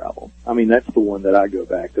 Pepper album, I mean, that's the one that I go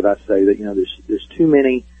back, that I say that, there's too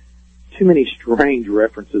many strange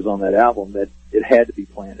references on that album that it had to be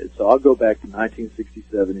planted. So I'll go back to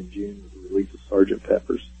 1967 in June with the release of Sgt.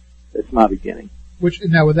 Pepper's. That's my beginning.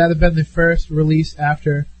 Now, would that have been the first release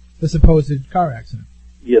after the supposed car accident?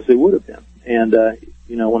 Yes, it would have been. And,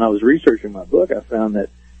 when I was researching my book, I found that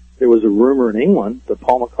there was a rumor in England that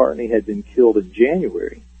Paul McCartney had been killed in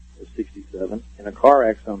January of 67 in a car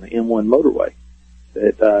accident on the M1 motorway,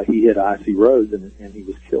 that he hit icy roads and he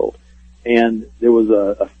was killed. And there was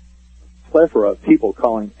a plethora of people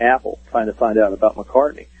calling Apple trying to find out about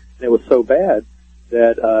McCartney. And it was so bad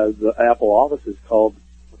that the Apple offices called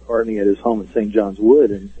McCartney at his home in St. John's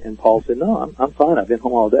Wood, and Paul said, no, I'm fine. I've been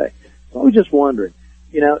home all day. So I was just wondering,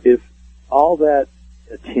 if all that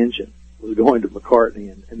attention was going to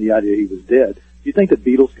McCartney and the idea he was dead, do you think the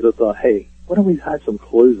Beatles could have thought, hey, why don't we hide some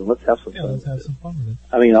clues and let's have some fun? Let's have some fun with it.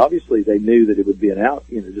 I mean, obviously they knew that it would be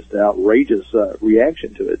just an outrageous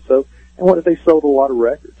reaction to it. So, and what if they sold a lot of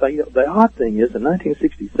records? So, the odd thing is, in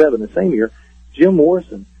 1967, the same year, Jim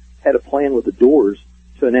Morrison had a plan with the Doors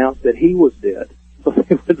to announce that he was dead, so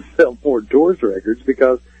they would sell more Doors records,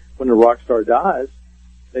 because when a rock star dies,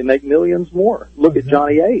 they make millions more. Look at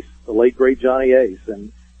Johnny Ace, the late great Johnny Ace,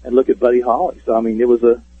 and look at Buddy Holly. So, I mean, it was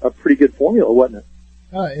a pretty good formula, wasn't it?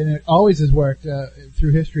 And it always has worked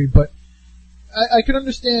through history, but I can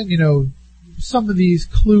understand, some of these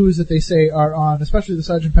clues that they say are on, especially the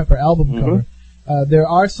Sgt. Pepper album cover. There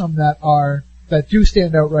are some that do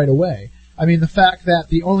stand out right away. I mean, the fact that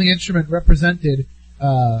the only instrument represented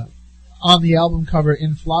on the album cover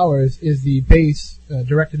in flowers is the bass,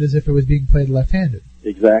 directed as if it was being played left-handed.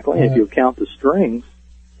 Exactly. If you count the strings,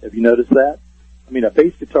 have you noticed that? I mean, a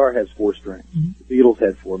bass guitar has 4 strings. Mm-hmm. The Beatles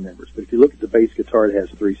had 4 members. But if you look at the bass guitar, it has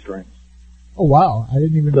 3 strings. Oh, wow. I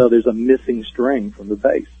didn't even... So there's a missing string from the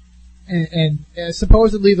bass. And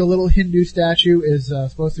supposedly the little Hindu statue is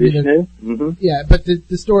supposed to be Vishnu? Mm-hmm. Yeah, but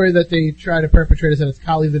the story that they try to perpetrate is that it's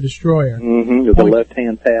Kali the Destroyer. Mm-hmm. With the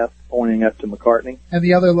left-hand path pointing up to McCartney. And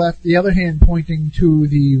the other hand pointing to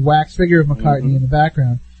the wax figure of McCartney in the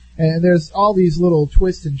background. And there's all these little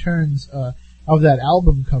twists and turns of that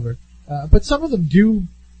album cover. But some of them do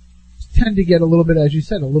tend to get a little bit, as you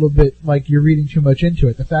said, a little bit like you're reading too much into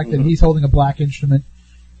it. The fact that he's holding a black instrument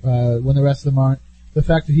when the rest of them aren't. The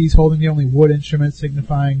fact that he's holding the only wood instrument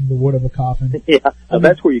signifying the wood of a coffin. Yeah,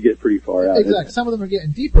 that's where you get pretty far out. Exactly. Some of them are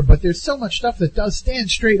getting deeper, but there's so much stuff that does stand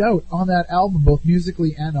straight out on that album, both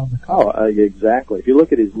musically and on the cover. Oh, exactly. If you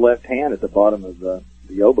look at his left hand at the bottom of the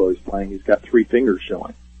oboe he's playing, he's got 3 fingers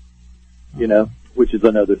showing, which is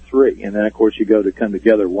another 3. And then, of course, you go to come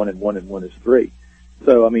together, 1 and 1 and 1 is 3.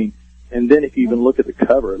 So, I mean, and then if you even look at the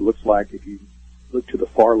cover, it looks like if you look to the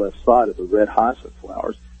far left side of the red hyacinth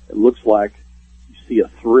flowers, it looks like see a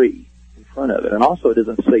 3 in front of it. And also it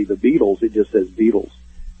doesn't say the Beatles, it just says Beatles,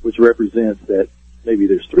 which represents that maybe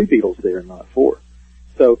there's 3 Beatles there and not 4.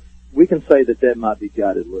 So we can say that might be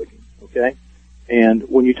guided looking, okay? And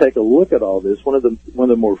when you take a look at all this, one of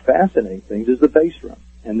the more fascinating things is the bass drum.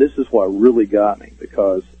 And this is what really got me,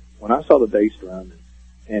 because when I saw the bass drum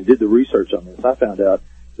and did the research on this, I found out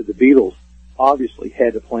that the Beatles obviously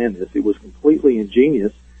had to plan this. It was completely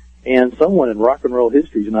ingenious. And someone in rock and roll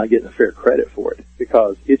history is not getting a fair credit for it,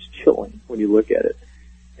 because it's chilling when you look at it.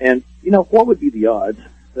 And, what would be the odds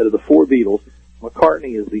that of the 4 Beatles,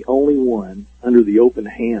 McCartney is the only one under the open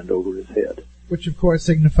hand over his head? Which, of course,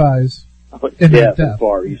 signifies the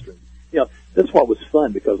Far Eastern. That's what was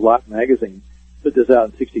fun, because Life magazine put this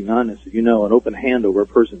out in '69 and said, an open hand over a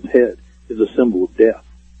person's head is a symbol of death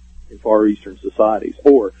in Far Eastern societies.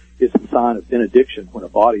 Or it's a sign of benediction when a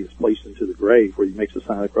body is placed into the grave, where he makes a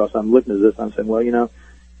sign of the cross. I'm looking at this, I'm saying, well,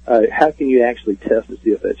 how can you actually test to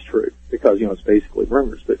see if that's true? Because, it's basically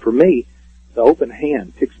rumors. But for me, the open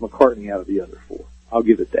hand picks McCartney out of the other 4. I'll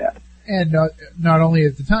give it that. And not only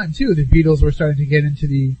at the time, too, the Beatles were starting to get into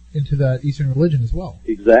the Eastern religion as well.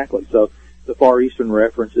 Exactly. So the Far Eastern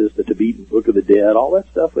references, the Tibetan Book of the Dead, all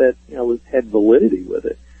that stuff that, had validity with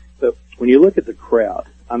it. So when you look at the crowd,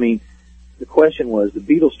 I mean, the question was, the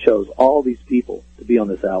Beatles chose all these people to be on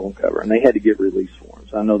this album cover, and they had to get release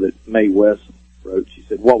forms. I know that Mae West wrote, she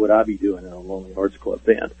said, what would I be doing in a Lonely Hearts Club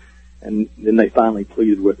band? And then they finally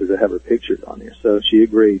pleaded with her to have her pictured on there. So she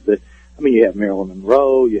agreed. But, you have Marilyn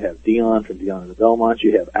Monroe, you have Dion from Dion and the Belmonts,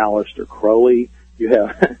 you have Aleister Crowley, you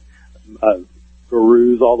have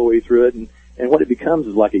gurus all the way through it, and what it becomes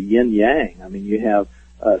is like a yin-yang. You have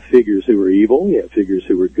figures who are evil, you have figures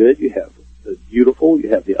who are good, you have the beautiful, you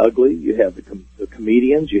have the ugly, you have the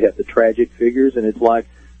comedians, you have the tragic figures, and it's like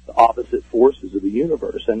the opposite forces of the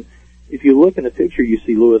universe. And if you look in the picture, you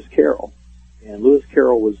see Lewis Carroll. And Lewis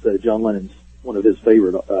Carroll was John Lennon's one of his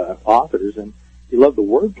favorite authors, and he loved the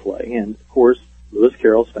wordplay. And, of course, Lewis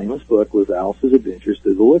Carroll's famous book was Alice's Adventures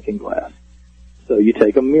Through the Looking Glass. So you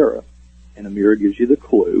take a mirror, and a mirror gives you the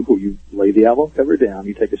clue where you lay the album cover down,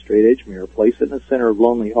 you take a straight-edge mirror, place it in the center of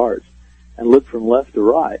Lonely Hearts, and look from left to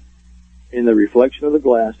right in the reflection of the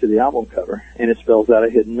glass to the album cover, and it spells out a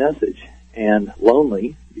hidden message. And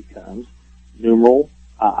lonely becomes numeral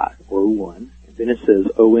I, or 1, and then it says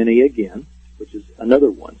O-N-E again, which is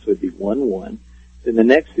another 1, so it'd be 1, 1. Then the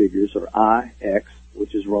next figures are I, X,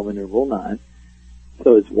 which is Roman numeral 9,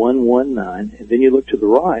 so it's 1, 1, 9, and then you look to the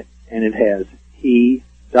right, and it has he,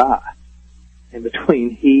 die. And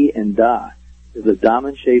between he and die is a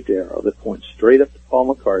diamond-shaped arrow that points straight up to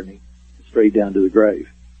Paul McCartney and straight down to the grave.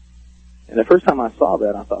 And the first time I saw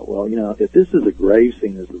that, I thought, well, if this is a grave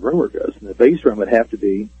scene as the rumor goes, then the bass drum would have to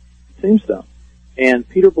be Tombstone. And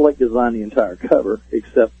Peter Blake designed the entire cover,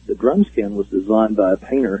 except the drum skin was designed by a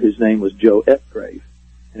painter whose name was Joe Epgrave.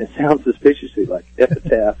 And it sounds suspiciously like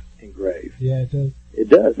epitaph and grave. Yeah, it does. It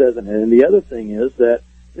does, doesn't it? And the other thing is that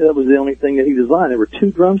was the only thing that he designed. There were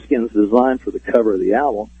 2 drum skins designed for the cover of the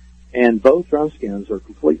album, and both drum skins are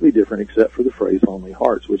completely different except for the phrase Lonely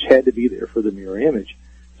Hearts, which had to be there for the mirror image.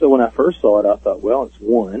 So when I first saw it, I thought, well, it's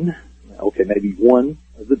 1. Okay, maybe 1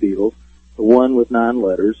 of the Beatles, the 1 with 9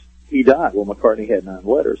 letters. He died. Well, McCartney had 9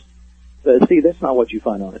 letters. But see, that's not what you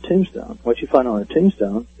find on a tombstone. What you find on a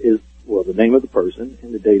tombstone is, well, the name of the person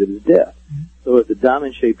and the date of his death. Mm-hmm. So if the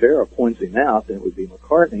diamond-shaped arrow points him out, then it would be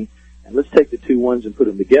McCartney. And let's take the 2 1s and put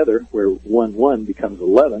them together, where 1, 1 becomes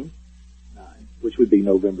 11, 9, which would be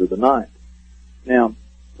November the 9th. Now,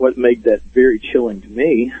 what made that very chilling to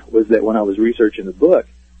me was that when I was researching the book,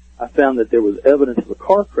 I found that there was evidence of a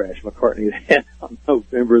car crash McCartney had on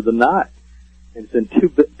November the 9th. And it's in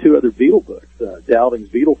two other Beatle books. Dowding's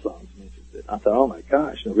Beatles songs mentions it. I thought, oh my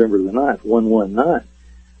gosh, November the 9th, 119.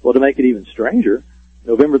 Well, to make it even stranger,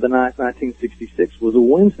 November the 9th, 1966 was a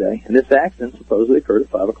Wednesday, and this accident supposedly occurred at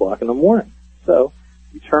 5 o'clock in the morning. So,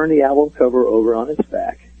 we turned the album cover over on its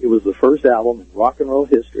back. It was the first album in rock and roll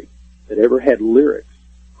history that ever had lyrics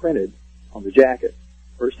printed on the jacket.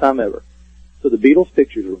 First time ever. So the Beatles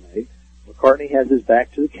pictures were made. McCartney has his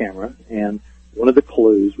back to the camera, and one of the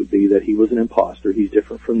clues would be that he was an imposter. He's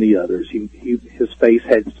different from the others. His face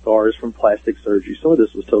had scars from plastic surgery. Some of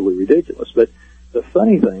this was totally ridiculous. But the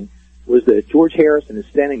funny thing was that George Harrison is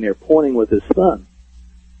standing there pointing with his thumb,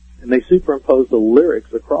 and they superimposed the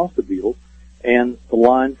lyrics across the Beatles, and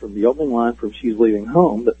the opening line from She's Leaving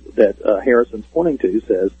Home that Harrison's pointing to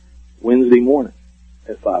says, Wednesday morning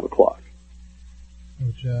at 5 o'clock.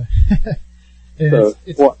 Which, would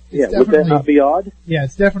that not be odd? Yeah,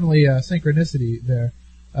 it's definitely synchronicity there.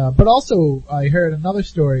 But also, I heard another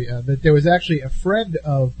story that there was actually a friend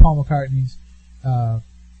of Paul McCartney's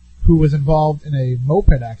who was involved in a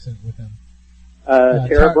moped accident with him.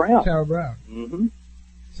 Tara Brown. Tara Brown. Mm-hmm.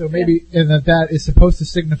 So maybe, and that is supposed to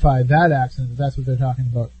signify that accident, that's what they're talking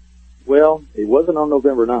about. Well, it wasn't on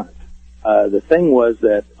November 9th. The thing was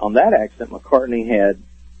that on that accident, McCartney had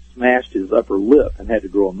smashed his upper lip and had to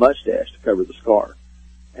grow a mustache to cover the scar.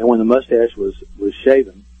 And when the mustache was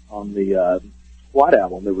shaven on the White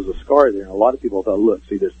Album, there was a scar there, and a lot of people thought, look,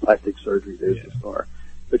 see, there's plastic surgery, there's the scar.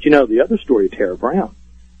 But the other story of Tara Brown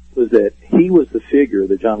was that he was the figure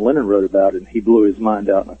that John Lennon wrote about, and he blew his mind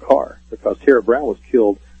out in a car because Tara Brown was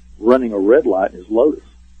killed running a red light in his Lotus.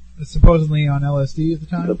 Supposedly on LSD at the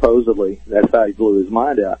time? Supposedly. That's how he blew his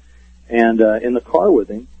mind out. And in the car with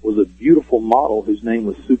him was a beautiful model whose name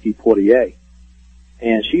was Suki Poitier.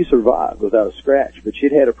 And she survived without a scratch, but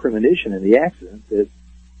she'd had a premonition in the accident that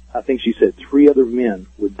I think she said 3 other men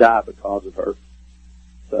would die because of her.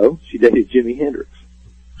 So she dated Jimi Hendrix.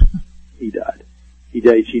 He died.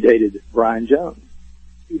 She dated Brian Jones.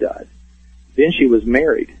 He died. Then she was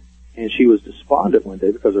married, and she was despondent one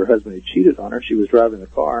day because her husband had cheated on her. She was driving the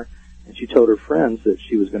car, and she told her friends that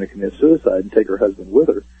she was going to commit suicide and take her husband with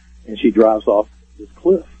her, and she drives off this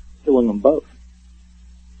cliff, killing them both.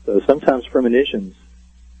 So sometimes premonitions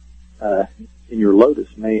in your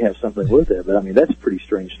Lotus may have something with it, but that's a pretty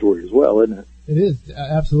strange story as well, isn't it? It is,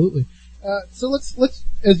 absolutely. So let's,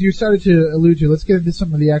 as you started to allude to, let's get into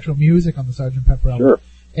some of the actual music on the Sgt. Pepper album. Sure.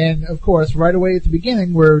 And, of course, right away at the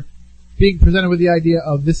beginning, we're being presented with the idea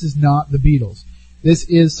of this is not the Beatles. This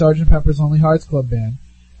is Sgt. Pepper's Lonely Hearts Club Band,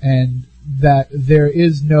 and that there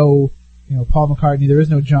is no, Paul McCartney, there is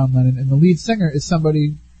no John Lennon, and the lead singer is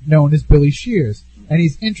somebody known as Billy Shears, and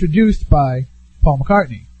he's introduced by Paul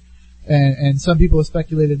McCartney. And some people have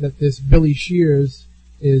speculated that this Billy Shears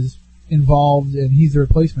is involved and he's the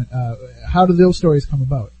replacement. How do those stories come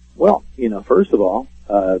about? Well, first of all,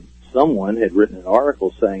 someone had written an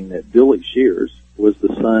article saying that Billy Shears was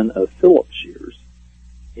the son of Philip Shears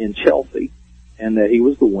in Chelsea, and that he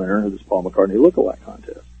was the winner of this Paul McCartney lookalike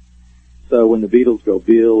contest. So when the Beatles go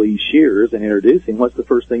Billy Shears and introduce him, what's the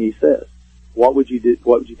first thing he says? What would you do?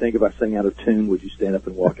 What would you think if I sang out of tune? Would you stand up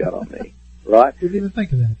and walk out on me? Right? Didn't even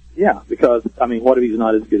think of that. Yeah, because what if he's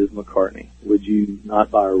not as good as McCartney? Would you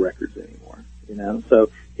not buy our records anymore? So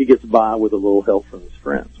he gets by with a little help from his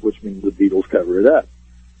friends, which means the Beatles cover it up.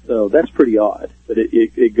 So that's pretty odd, but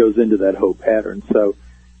it goes into that whole pattern. So,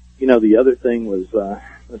 the other thing was,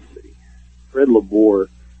 let's see, Fred LaBorde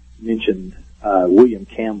mentioned William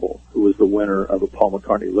Campbell, who was the winner of a Paul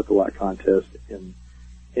McCartney lookalike contest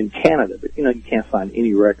in Canada. But, you can't find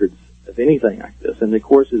any records of anything like this. And, of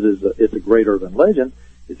course, it's a great urban legend.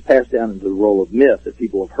 It's passed down into the role of myth that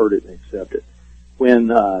people have heard it and accept it.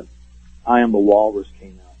 When I Am the Walrus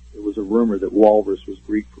came out, it was a rumor that walrus was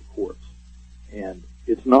Greek for corpse. And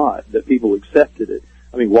it's not, that people accepted it.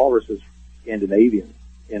 Walrus is Scandinavian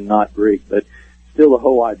and not Greek, but still the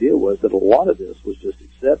whole idea was that a lot of this was just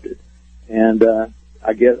accepted. And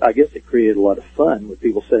I guess it created a lot of fun with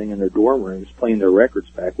people sitting in their dorm rooms playing their records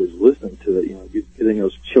backwards, listening to it, getting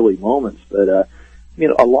those chilly moments. But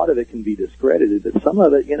a lot of it can be discredited, but some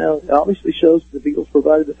of it, obviously shows the Beatles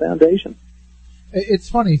provided the foundation. It's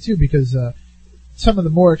funny too because some of the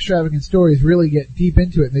more extravagant stories really get deep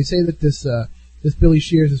into it. And they say that this Billy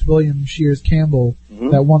Shears, this William Shears Campbell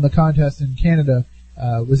that won the contest in Canada,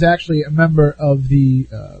 was actually a member of the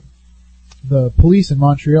police in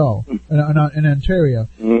Montreal, in Ontario.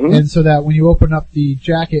 And so that when you open up the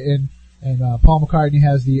jacket and Paul McCartney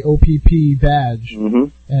has the OPP badge,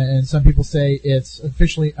 and some people say it's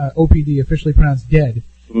officially, OPD, officially pronounced dead.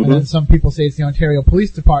 And then some people say it's the Ontario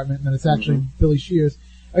Police Department, and that it's actually Billy Shears.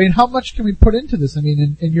 How much can we put into this?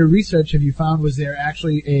 In your research, have you found, was there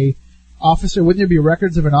actually a officer? Wouldn't there be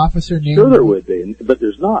records of an officer named? Sure there would be, but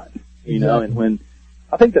there's not. And when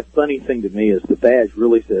I think the funny thing to me is the badge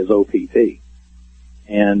really says OPP,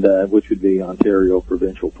 and which would be Ontario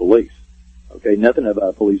Provincial Police. Okay, nothing about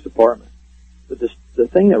a police department. But the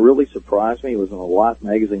thing that really surprised me was in a Life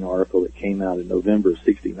magazine article that came out in November of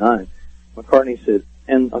 '69. McCartney said,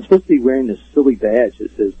 and I'm supposed to be wearing this silly badge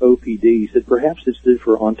that says OPD. He said, perhaps it's due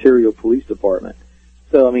for Ontario Police Department.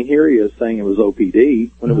 So, I mean, here he is saying it was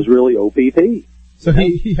OPD when it was really OPP. So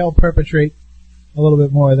he helped perpetrate a little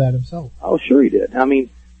bit more of that himself. Oh, sure he did. I mean,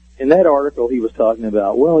 in that article he was talking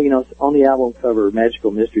about, well, you know, on the album cover of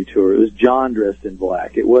Magical Mystery Tour, it was John dressed in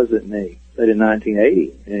black. It wasn't me. But in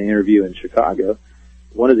 1980, in an interview in Chicago,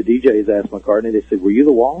 one of the DJs asked McCartney, they said, were you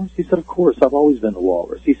the Walrus? He said, of course, I've always been the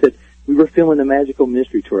Walrus. He said, we were filming the Magical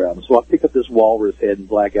Mystery Tour album, so I pick up this walrus head and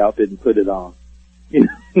black outfit and put it on. You know,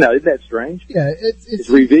 now, isn't that strange? Yeah, it's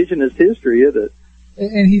revisionist history, isn't it?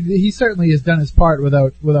 And he certainly has done his part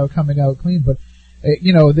without coming out clean. But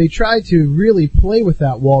you know, they tried to really play with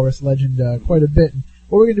that walrus legend quite a bit. And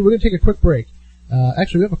what we're gonna take a quick break.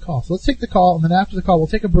 Actually, we have a call, so let's take the call, and then after the call, we'll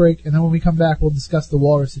take a break, and then when we come back, we'll discuss the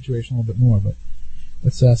walrus situation a little bit more. But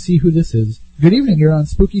let's see who this is. Good evening. You're on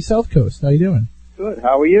Spooky South Coast. How you doing? Good.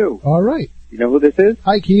 How are you? All right. You know who this is?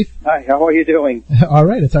 Hi, Keith. Hi. How are you doing? All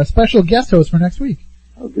right. It's our special guest host for next week.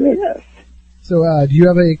 Oh, good. Yes. So, do you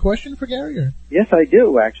have a question for Gary? Or? Yes, I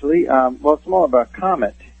do, actually. Well, it's more about a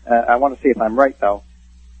comment. I want to see if I'm right, though,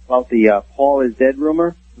 about the Paul is dead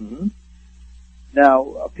rumor. Mm-hmm.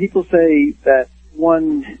 Now, people say that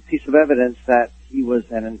one piece of evidence that he was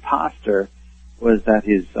an imposter was that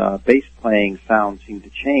his bass playing sound seemed to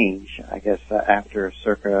change, I guess, after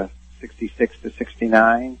circa 66 to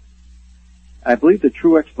 69. I believe the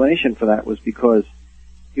true explanation for that was because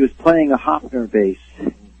he was playing a Hofner bass,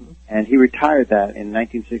 and he retired that in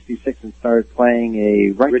 1966 and started playing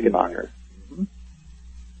a Rickenbacker. Mm-hmm.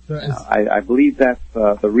 So I believe that's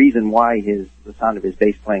the reason why the sound of his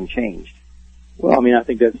bass playing changed. Well, I mean, I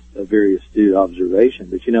think that's a very astute observation.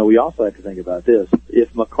 But, you know, we also have to think about this.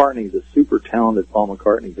 If McCartney, the super talented Paul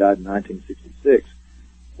McCartney, died in 1966,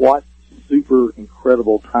 what super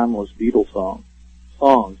incredible timeless Beatles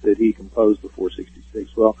songs did he compose before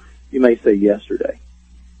 66? Well, you may say Yesterday.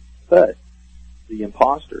 But the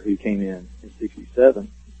imposter who came in 67,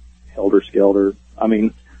 Helter Skelter, I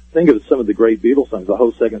mean, think of some of the great Beatles songs, the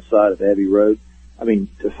whole second side of Abbey Road. I mean,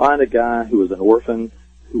 to find a guy who was an orphan,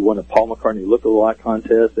 who won a Paul McCartney look-alike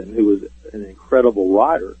contest, and who was an incredible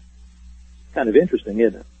writer, kind of interesting,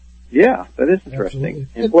 isn't it? Yeah, that is interesting. Absolutely.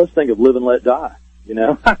 And plus, think of Live and Let Die, you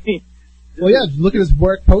know? I mean, well, yeah, look at his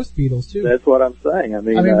work post-Beatles, too. That's what I'm saying. I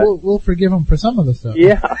mean, we'll forgive him for some of the stuff.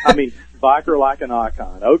 Yeah, I mean, Biker Like an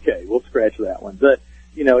Icon. Okay, we'll scratch that one. But,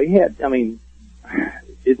 you know, he had, I mean,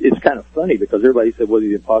 it's kind of funny because everybody said, well,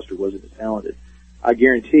 the imposter wasn't as talented. I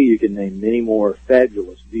guarantee you can name many more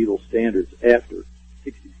fabulous Beatles standards after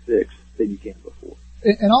 66 than you can before.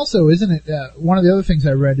 And also, isn't it, one of the other things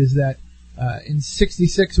I read is that in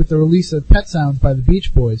 66 with the release of Pet Sounds by the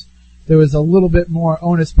Beach Boys, there was a little bit more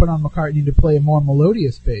onus put on McCartney to play a more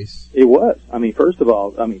melodious bass. It was. I mean, first of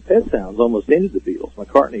all, Pet Sounds almost ended the Beatles.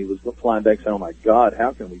 McCartney was flying back saying, oh my God,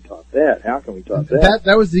 how can we top that? How can we top that?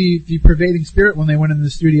 That was the pervading spirit when they went in the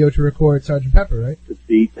studio to record Sgt. Pepper, right? To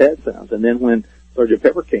beat Pet Sounds. And then when Sgt.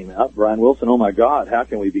 Pepper came out, Brian Wilson, oh my God, how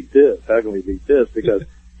can we beat this? How can we beat this? Because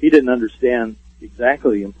he didn't understand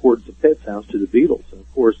exactly the importance of Pet Sounds to the Beatles. And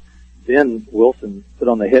of course, then Wilson put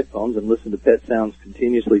on the headphones and listened to Pet Sounds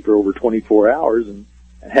continuously for over 24 hours and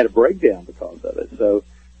had a breakdown because of it. So,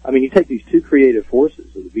 I mean, you take these two creative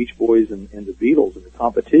forces of the Beach Boys and the Beatles and the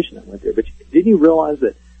competition that went there. But didn't you realize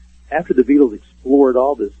that after the Beatles explored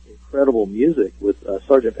all this incredible music with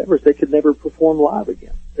Sgt. Pepper's, they could never perform live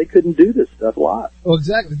again. They couldn't do this stuff live. Well,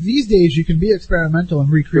 exactly. These days you can be experimental and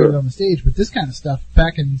recreate it on the stage, but this kind of stuff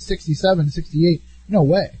back in 67, 68, no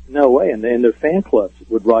way. No way. And their fan clubs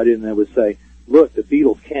would write in and they would say, look, the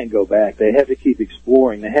Beatles can't go back. They have to keep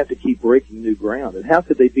exploring. They have to keep breaking new ground. And how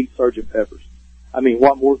could they beat Sgt. Pepper's? I mean,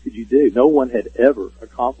 what more could you do? No one had ever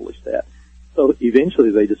accomplished that. So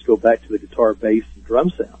eventually they just go back to the guitar, bass, and drum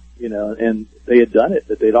sound, you know, and they had done it,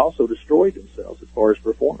 but they'd also destroyed themselves as far as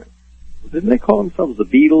performing. Didn't they call themselves the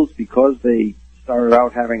Beatles because they started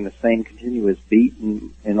out having the same continuous beat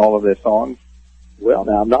in all of their songs? Well,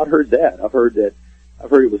 now, I've not heard that. I've heard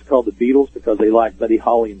it was called the Beatles because they liked Buddy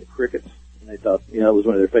Holly and the Crickets. And they thought, you know, it was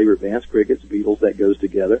one of their favorite bands, Crickets, Beatles, that goes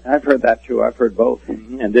together. I've heard that too. I've heard both.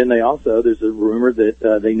 Mm-hmm. And then there's a rumor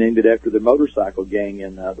that they named it after the motorcycle gang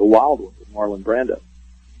in the Wild Ones with Marlon Brando,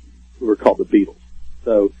 who were called the Beatles.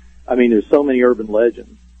 So, I mean, there's so many urban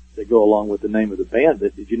legends that go along with the name of the band.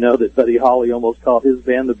 But did you know that Buddy Holly almost called his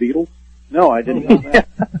band the Beatles? No, I didn't know that.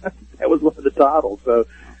 That was one of the titles. So,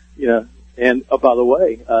 you know, And, by the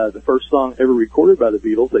way, the first song ever recorded by the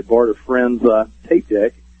Beatles, they borrowed a friend's tape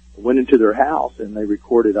deck, went into their house, and they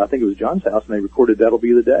recorded, I think it was John's house, and they recorded That'll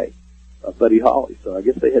Be the Day, Buddy Holly. So I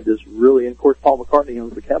guess they had this really, and of course Paul McCartney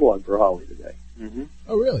owns the catalog for Holly today. Mm-hmm.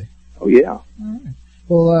 Oh, really? Oh, yeah. All right.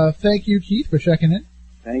 Well, thank you, Keith, for checking in.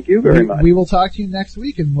 Thank you very much. We will talk to you next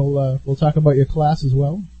week, and we'll talk about your class as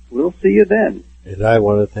well. We'll see you then. And I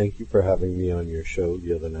want to thank you for having me on your show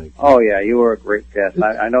the other night. Oh, yeah, you were a great guest.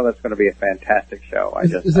 I know that's going to be a fantastic show.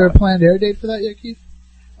 Is there a planned air date for that yet, Keith?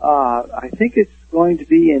 I think it's going to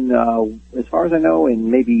be in, as far as I know, in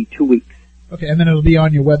maybe 2 weeks. Okay, and then it'll be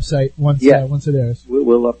on your website once it airs.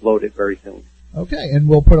 We'll upload it very soon. Okay, and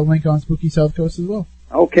we'll put a link on Spooky South Coast as well.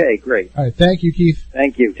 Okay, great. All right, thank you, Keith.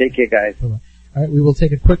 Thank you. Take care, guys. Bye-bye. All right, we will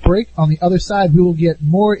take a quick break. On the other side, we will get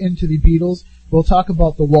more into the Beatles. We'll talk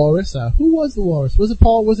about the Walrus. Who was the Walrus? Was it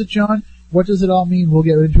Paul? Was it John? What does it all mean? We'll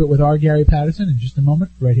get into it with our Gary Patterson in just a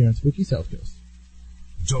moment, right here on Spooky South Coast.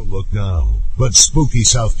 Don't look now, but Spooky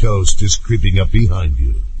South Coast is creeping up behind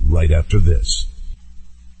you right after this.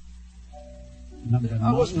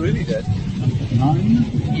 I wasn't really dead.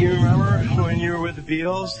 You remember when you were with the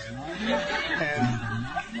Beatles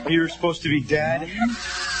and you were supposed to be dead?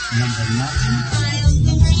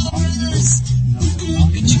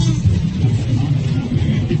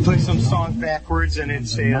 You play some song backwards and it'd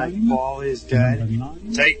say like, Paul is dead.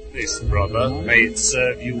 Take this, brother. May it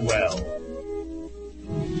serve you well.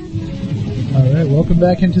 All right, welcome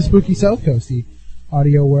back into Spooky South Coast, the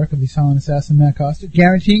audio work of the silent assassin Matt Costa,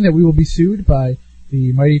 guaranteeing that we will be sued by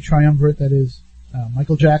the mighty triumvirate that is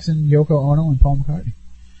Michael Jackson, Yoko Ono, and Paul McCartney.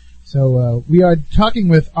 So we are talking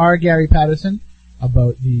with R. Gary Patterson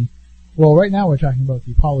about right now we're talking about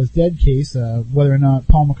the Paul is Dead case, whether or not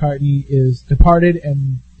Paul McCartney is departed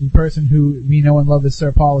and the person who we know and love as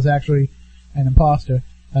Sir Paul is actually an imposter.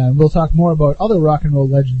 We'll talk more about other rock and roll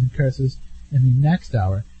legends and curses in the next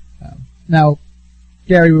hour. Now,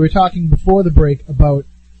 Gary, we were talking before the break about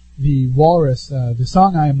the Walrus, the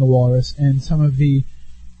song I Am the Walrus, and some of the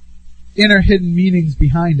inner hidden meanings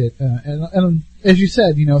behind it. And as you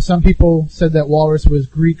said, some people said that Walrus was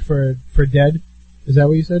Greek for dead. Is that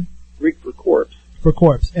what you said? Greek for corpse. For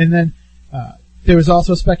corpse. And then there was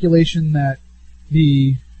also speculation that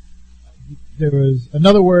there was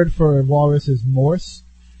another word for walrus is morse,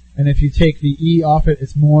 and if you take the E off it,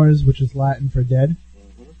 it's mors, which is Latin for dead.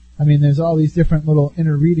 I mean, there's all these different little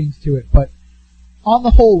inner readings to it, but on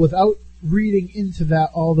the whole, without reading into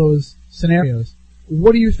all those scenarios,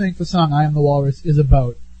 what do you think the song I Am the Walrus is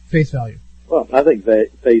about, face value? Well, I think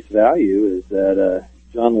face value is that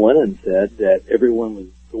John Lennon said that everyone was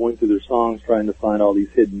going through their songs trying to find all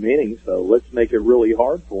these hidden meanings, so let's make it really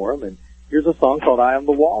hard for them, and here's a song called I Am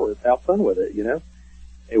the Walrus. Have fun with it,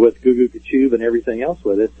 with Goo Goo Kachoob and everything else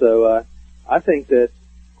with it. So I think that,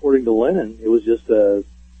 according to Lennon, it was just a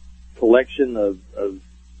collection of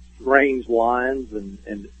strange lines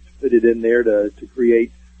and fit it in there to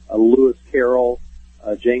create a Lewis Carroll,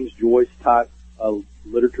 James Joyce type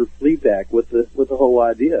literature feedback with the whole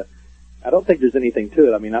idea. I don't think there's anything to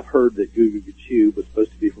it. I mean, I've heard that Goo Goo Kachoob was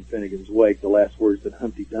supposed to be from Finnegan's Wake, the last words that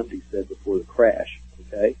Humpty Dumpty said before the crash.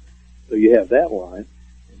 Okay, so you have that line,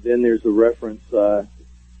 and then there's a reference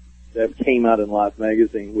that came out in Life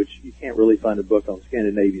magazine, which you can't really find a book on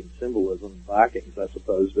Scandinavian symbolism, Vikings, I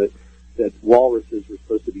suppose, but that walruses were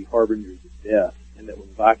supposed to be harbingers of death, and that when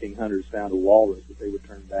Viking hunters found a walrus, that they would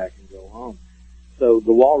turn back and go home. So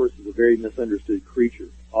the walrus is a very misunderstood creature,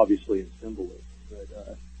 obviously in symbolism.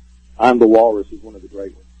 But I'm the Walrus is one of the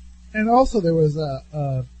great ones. And also there was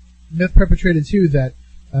a myth perpetrated, too, that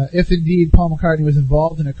if indeed Paul McCartney was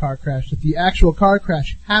involved in a car crash, that the actual car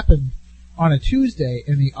crash happened on a Tuesday,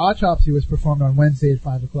 and the autopsy was performed on Wednesday at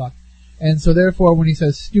 5 o'clock. And so therefore, when he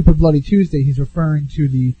says Stupid Bloody Tuesday, he's referring to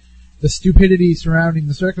the stupidity surrounding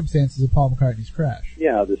the circumstances of Paul McCartney's crash.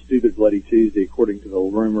 Yeah, the Stupid Bloody Tuesday, according to the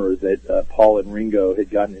rumor that Paul and Ringo had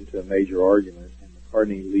gotten into a major argument, and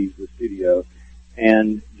McCartney leaves the studio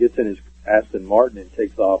and gets in his Aston Martin and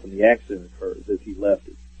takes off, and the accident occurs as he left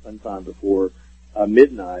it sometime before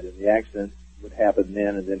midnight, and the accident would happen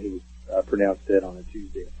then, and then he was pronounced dead on a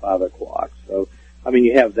Tuesday at 5 o'clock. So, I mean,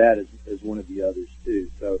 you have that as one of the others,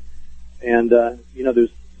 too. So, and, there's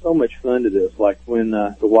so much fun to this. Like when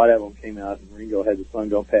the White Album came out and Ringo had the song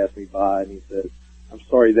Don't Pass Me By, and he says, I'm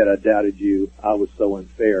sorry that I doubted you. I was so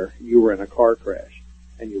unfair. You were in a car crash,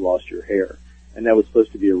 and you lost your hair. And that was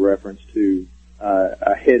supposed to be a reference to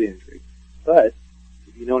a head injury. But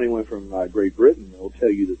if you know anyone from Great Britain, they'll tell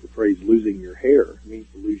you that the phrase losing your hair means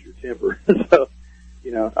to lose your temper. So,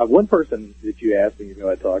 one person that you asked me,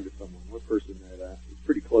 I talked to someone, one person that is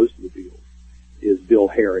pretty close to the Beatles is Bill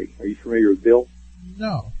Harry. Are you familiar with Bill?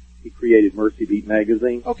 No. he created Mercy Beat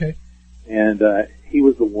magazine. Okay. And he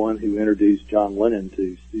was the one who introduced John Lennon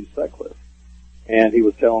to Stu Sutcliffe. And he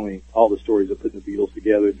was telling me all the stories of putting the Beatles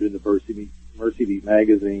together, doing the Mercy Beat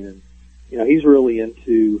magazine. And, you know, he's really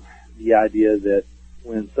into the idea that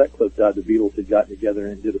when Sutcliffe died, the Beatles had gotten together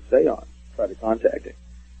and did a seance, tried to contact him.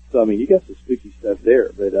 So, I mean, you got some spooky stuff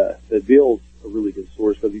there. But Bill's a really good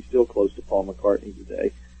source because he's still close to Paul McCartney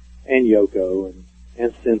today, and Yoko,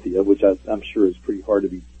 and Cynthia, which I'm sure is pretty hard to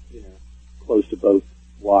be, you know, close to both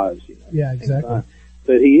wives, you know. Yeah, exactly.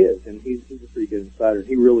 But he is, and he's a pretty good insider. And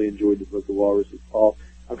he really enjoyed the Book of Walrus with Paul.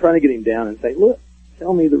 I'm trying to get him down and say, look,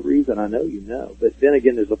 tell me the reason. I know you know. But then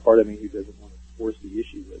again, there's a part of me who doesn't want to force the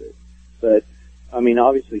issue with it. But, I mean,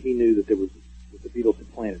 obviously he knew that that the Beatles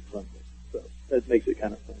had planted something. So that makes it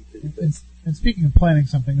kind of fun, too. And speaking of planning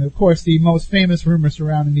something, of course, the most famous rumor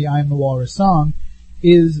surrounding the I Am the Walrus song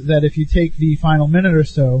is that if you take the final minute or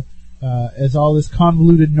so, as all this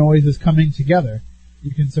convoluted noise is coming together,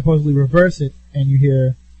 you can supposedly reverse it, and you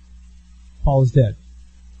hear Paul is dead.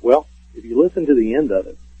 Well, if you listen to the end of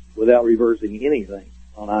it without reversing anything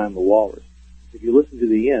on I Am the Walrus, if you listen to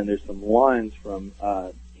the end, there's some lines from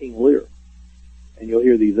King Lear, and you'll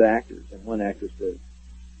hear these actors, and one actor says,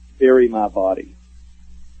 "Bury my body,"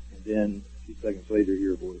 and then a few seconds later, you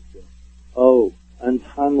hear a voice go, "Oh,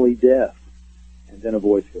 untimely death," and then a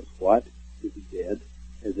voice goes, "What? Is he dead?"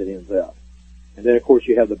 as it ends out. And then, of course,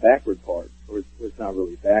 you have the backward part, or it's not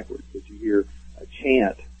really backwards, but you hear a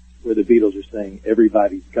chant where the Beatles are saying,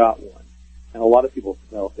 "Everybody's got one." And a lot of people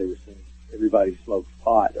felt they were saying, "Everybody smokes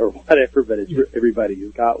pot," or whatever, but it's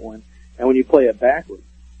 "Everybody's got one." And when you play it backwards,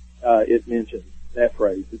 it mentions that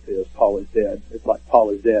phrase. It says, "Paul is dead." It's like,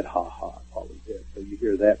 "Paul is dead, ha ha, Paul is dead." So you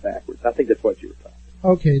hear that backwards. I think that's what you were talking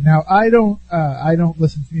about. Okay, now I don't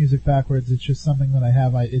listen to music backwards. It's just something that I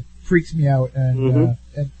have. It freaks me out, and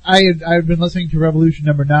I've been listening to Revolution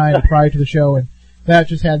number 9 prior to the show, and that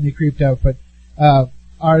just had me creeped out. But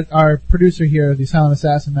our producer here, the silent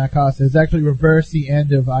assassin Matt Costa, has actually reversed the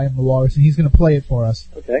end of I Am the Walrus, and he's going to play it for us.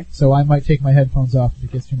 Okay. So I might take my headphones off if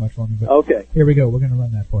it gets too much for me. But okay. Here we go. We're going to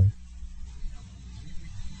run that for you.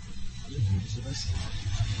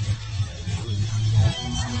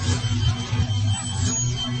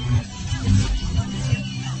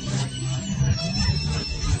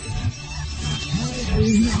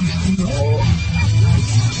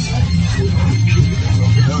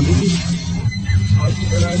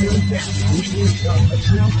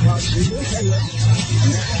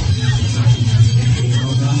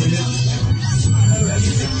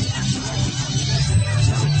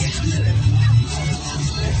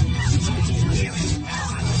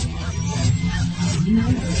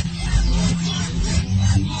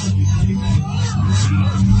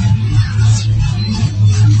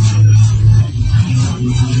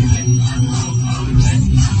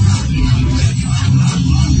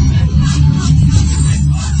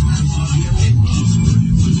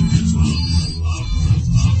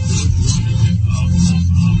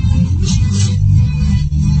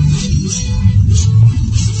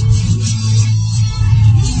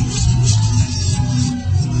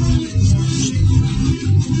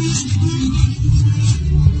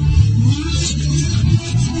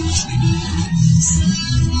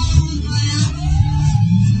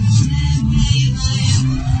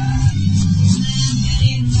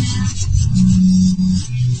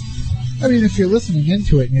 I mean, if you're listening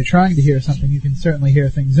into it and you're trying to hear something, you can certainly hear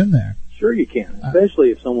things in there. Sure you can,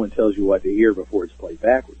 especially if someone tells you what to hear before it's played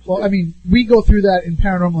backwards. Well, I mean, we go through that in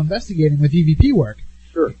paranormal investigating with EVP work.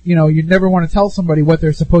 Sure. You know, you never want to tell somebody what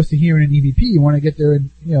they're supposed to hear in an EVP. You want to get their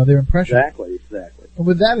impression. Exactly. And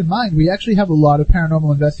with that in mind, we actually have a lot of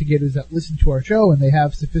paranormal investigators that listen to our show, and they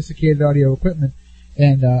have sophisticated audio equipment,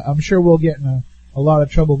 and I'm sure we'll get in a lot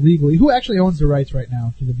of trouble legally. Who actually owns the rights right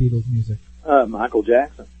now to the Beatles music? Michael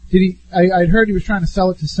Jackson. Did he? I'd heard he was trying to sell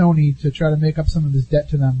it to Sony to try to make up some of his debt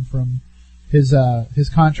to them from his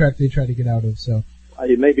contract they tried to get out of. So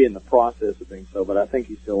it may be in the process of being so, but I think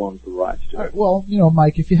he still owns the rights to it. Right, well, you know,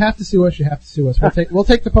 Mike, if you have to sue us, you have to sue us. We'll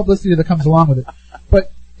take the publicity that comes along with it.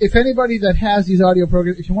 But if anybody that has these audio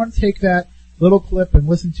programs, if you want to take that little clip and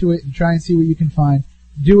listen to it and try and see what you can find,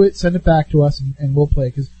 do it, send it back to us, and we'll play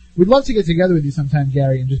it. Because we'd love to get together with you sometime,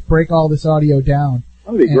 Gary, and just break all this audio down.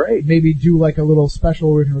 That would be great. Maybe do like a little special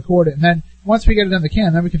where we can record it. And then once we get it in the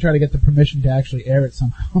can, then we can try to get the permission to actually air it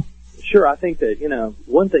somehow. Sure, I think that, you know,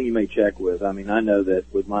 one thing you may check with, I mean, I know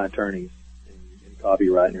that with my attorneys and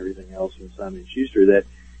copyright and everything else from Simon & Schuster, that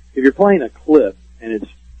if you're playing a clip and its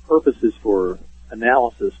purpose is for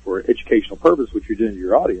analysis for educational purpose, which you're doing to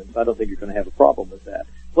your audience, I don't think you're going to have a problem with that.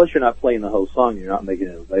 Plus, you're not playing the whole song, you're not making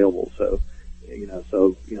it available, so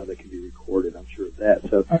they can be recorded. I'm sure of that.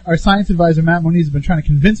 So our science advisor, Matt Moniz, has been trying to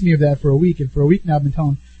convince me of that for a week, and for a week now I've been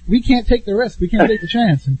telling him, we can't take the risk, we can't take the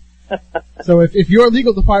chance. And so if your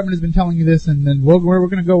legal department has been telling you this, and then we're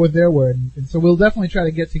going to go with their word, and so we'll definitely try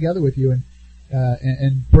to get together with you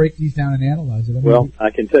and break these down and analyze it. I mean, well, I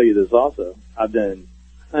can tell you this also. I've done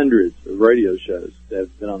hundreds of radio shows that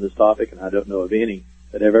have been on this topic, and I don't know of any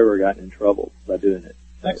that have ever gotten in trouble by doing it.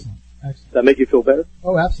 So, excellent. Does that make you feel better?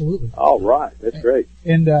 Oh, absolutely. All right. That's great.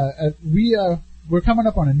 And we're coming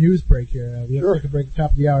up on a news break here. We have to take a break at the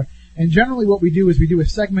top of the hour. And generally what we do is we do a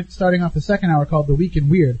segment starting off the second hour called The Week in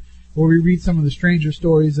Weird, where we read some of the stranger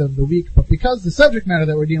stories of the week. But because the subject matter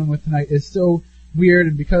that we're dealing with tonight is so weird,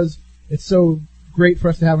 and because it's so great for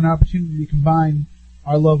us to have an opportunity to combine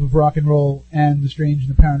our love of rock and roll and the strange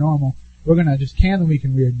and the paranormal, we're going to just can The Week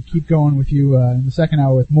in Weird and keep going with you in the second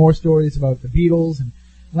hour with more stories about the Beatles and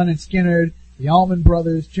Leonard Skinner, the Allman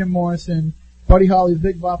Brothers, Jim Morrison, Buddy Holly, the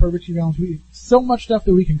Big Bopper, Richie Valens. So much stuff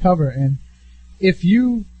that we can cover. And if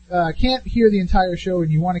you can't hear the entire show and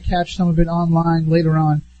you want to catch some of it online later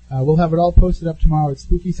on, we'll have it all posted up tomorrow at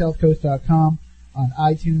SpookySouthCoast.com, on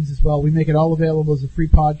iTunes as well. We make it all available as a free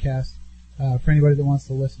podcast for anybody that wants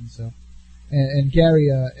to listen. So, and Gary,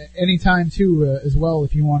 anytime too as well,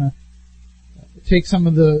 if you want to take some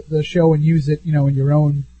of the show and use it, in your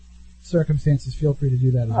own circumstances, feel free to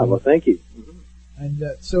do that as well. Well, thank you. Mm-hmm.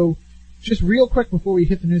 And so, just real quick before we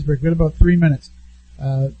hit the news break, we've got about 3 minutes.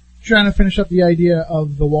 Trying to finish up the idea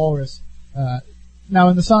of the walrus. Now,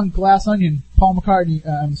 in the song Glass Onion,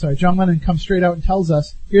 John Lennon comes straight out and tells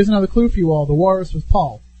us, here's another clue for you all, the walrus was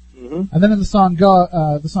Paul. Mm-hmm. And then in the song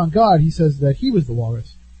God, he says that he was the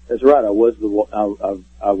walrus. That's right. I was the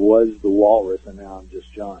walrus, and now I'm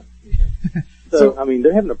just John. So, I mean,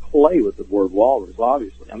 they're having to play with the word walrus,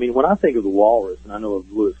 obviously. I mean, when I think of the walrus, and I know of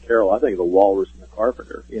Lewis Carroll, I think of the walrus and the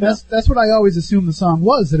carpenter. That's what I always assumed the song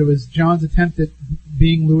was, that it was John's attempt at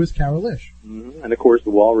being Lewis Carroll-ish. Mm-hmm. And, of course,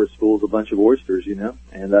 the walrus fools a bunch of oysters,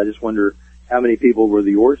 and I just wonder how many people were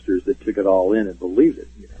the oysters that took it all in and believed it,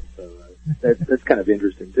 So that's kind of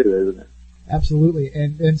interesting, too, isn't it? Absolutely.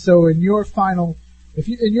 And so in your final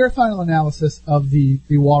analysis of the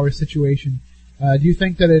walrus situation, do you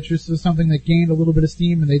think that it just was something that gained a little bit of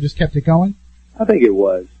steam and they just kept it going? I think it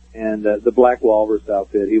was. And the Black Walrus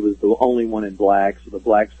outfit, he was the only one in black, so the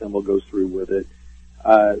black symbol goes through with it.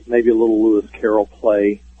 Maybe a little Lewis Carroll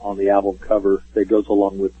play on the album cover that goes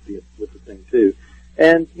along with the thing, too.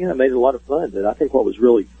 And, it made it a lot of fun. But I think what was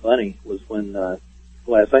really funny was when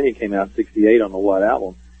Glass Onion came out in 1968 on the White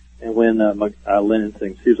Album, and when Lennon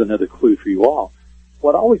sings, here's another clue for you all.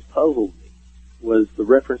 What always puzzled me was the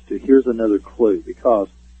reference to here's another clue, because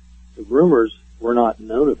the rumors were not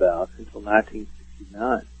known about until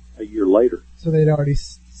 1969, a year later. So they'd already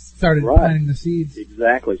started planting the seeds.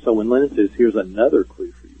 Exactly. So when Lennon says here's another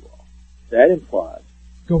clue for you all, that implies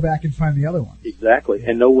go back and find the other one. Exactly.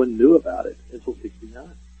 And no one knew about it until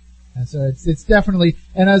 1969. And so it's definitely,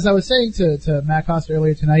 and as I was saying to Matt Costa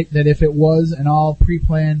earlier tonight, that if it was an all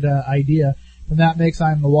pre-planned idea, then that makes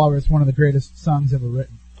I'm the Walrus one of the greatest songs ever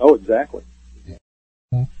written. Oh, exactly.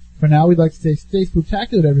 For now, we'd like to say stay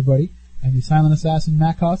spooktacular, everybody, and the silent assassin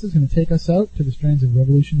Matt Costa is going to take us out to the strains of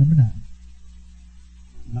Revolution number 9.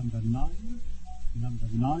 Number 9, number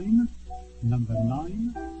 9, number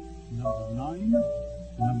 9, number 9,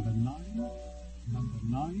 number 9, number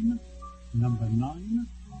 9, number 9,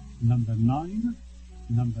 number 9,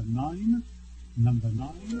 number 9, number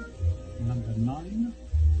 9, number 9,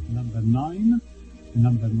 number 9,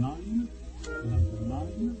 number 9, number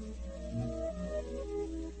 9.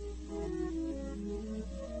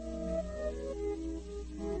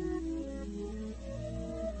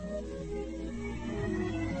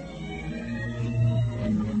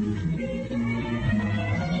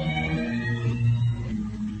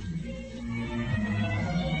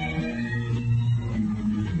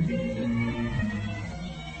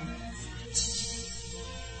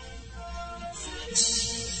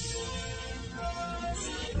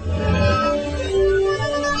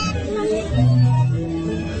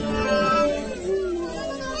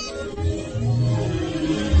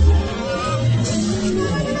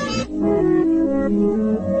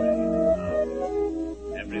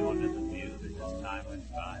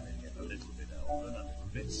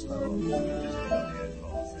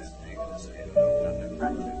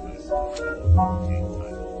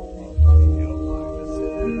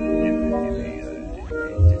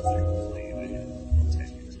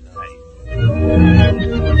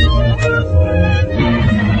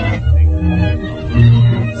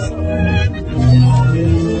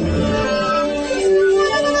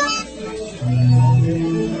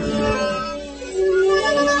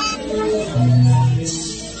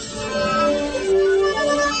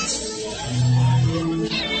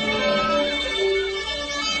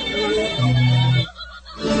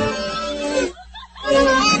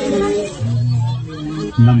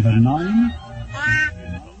 Number 9.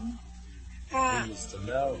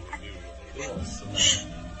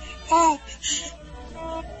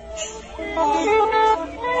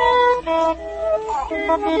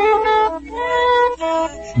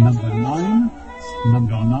 Number 9.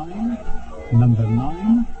 Number 9. Number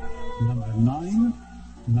 9. Number 9.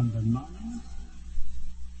 Number 9.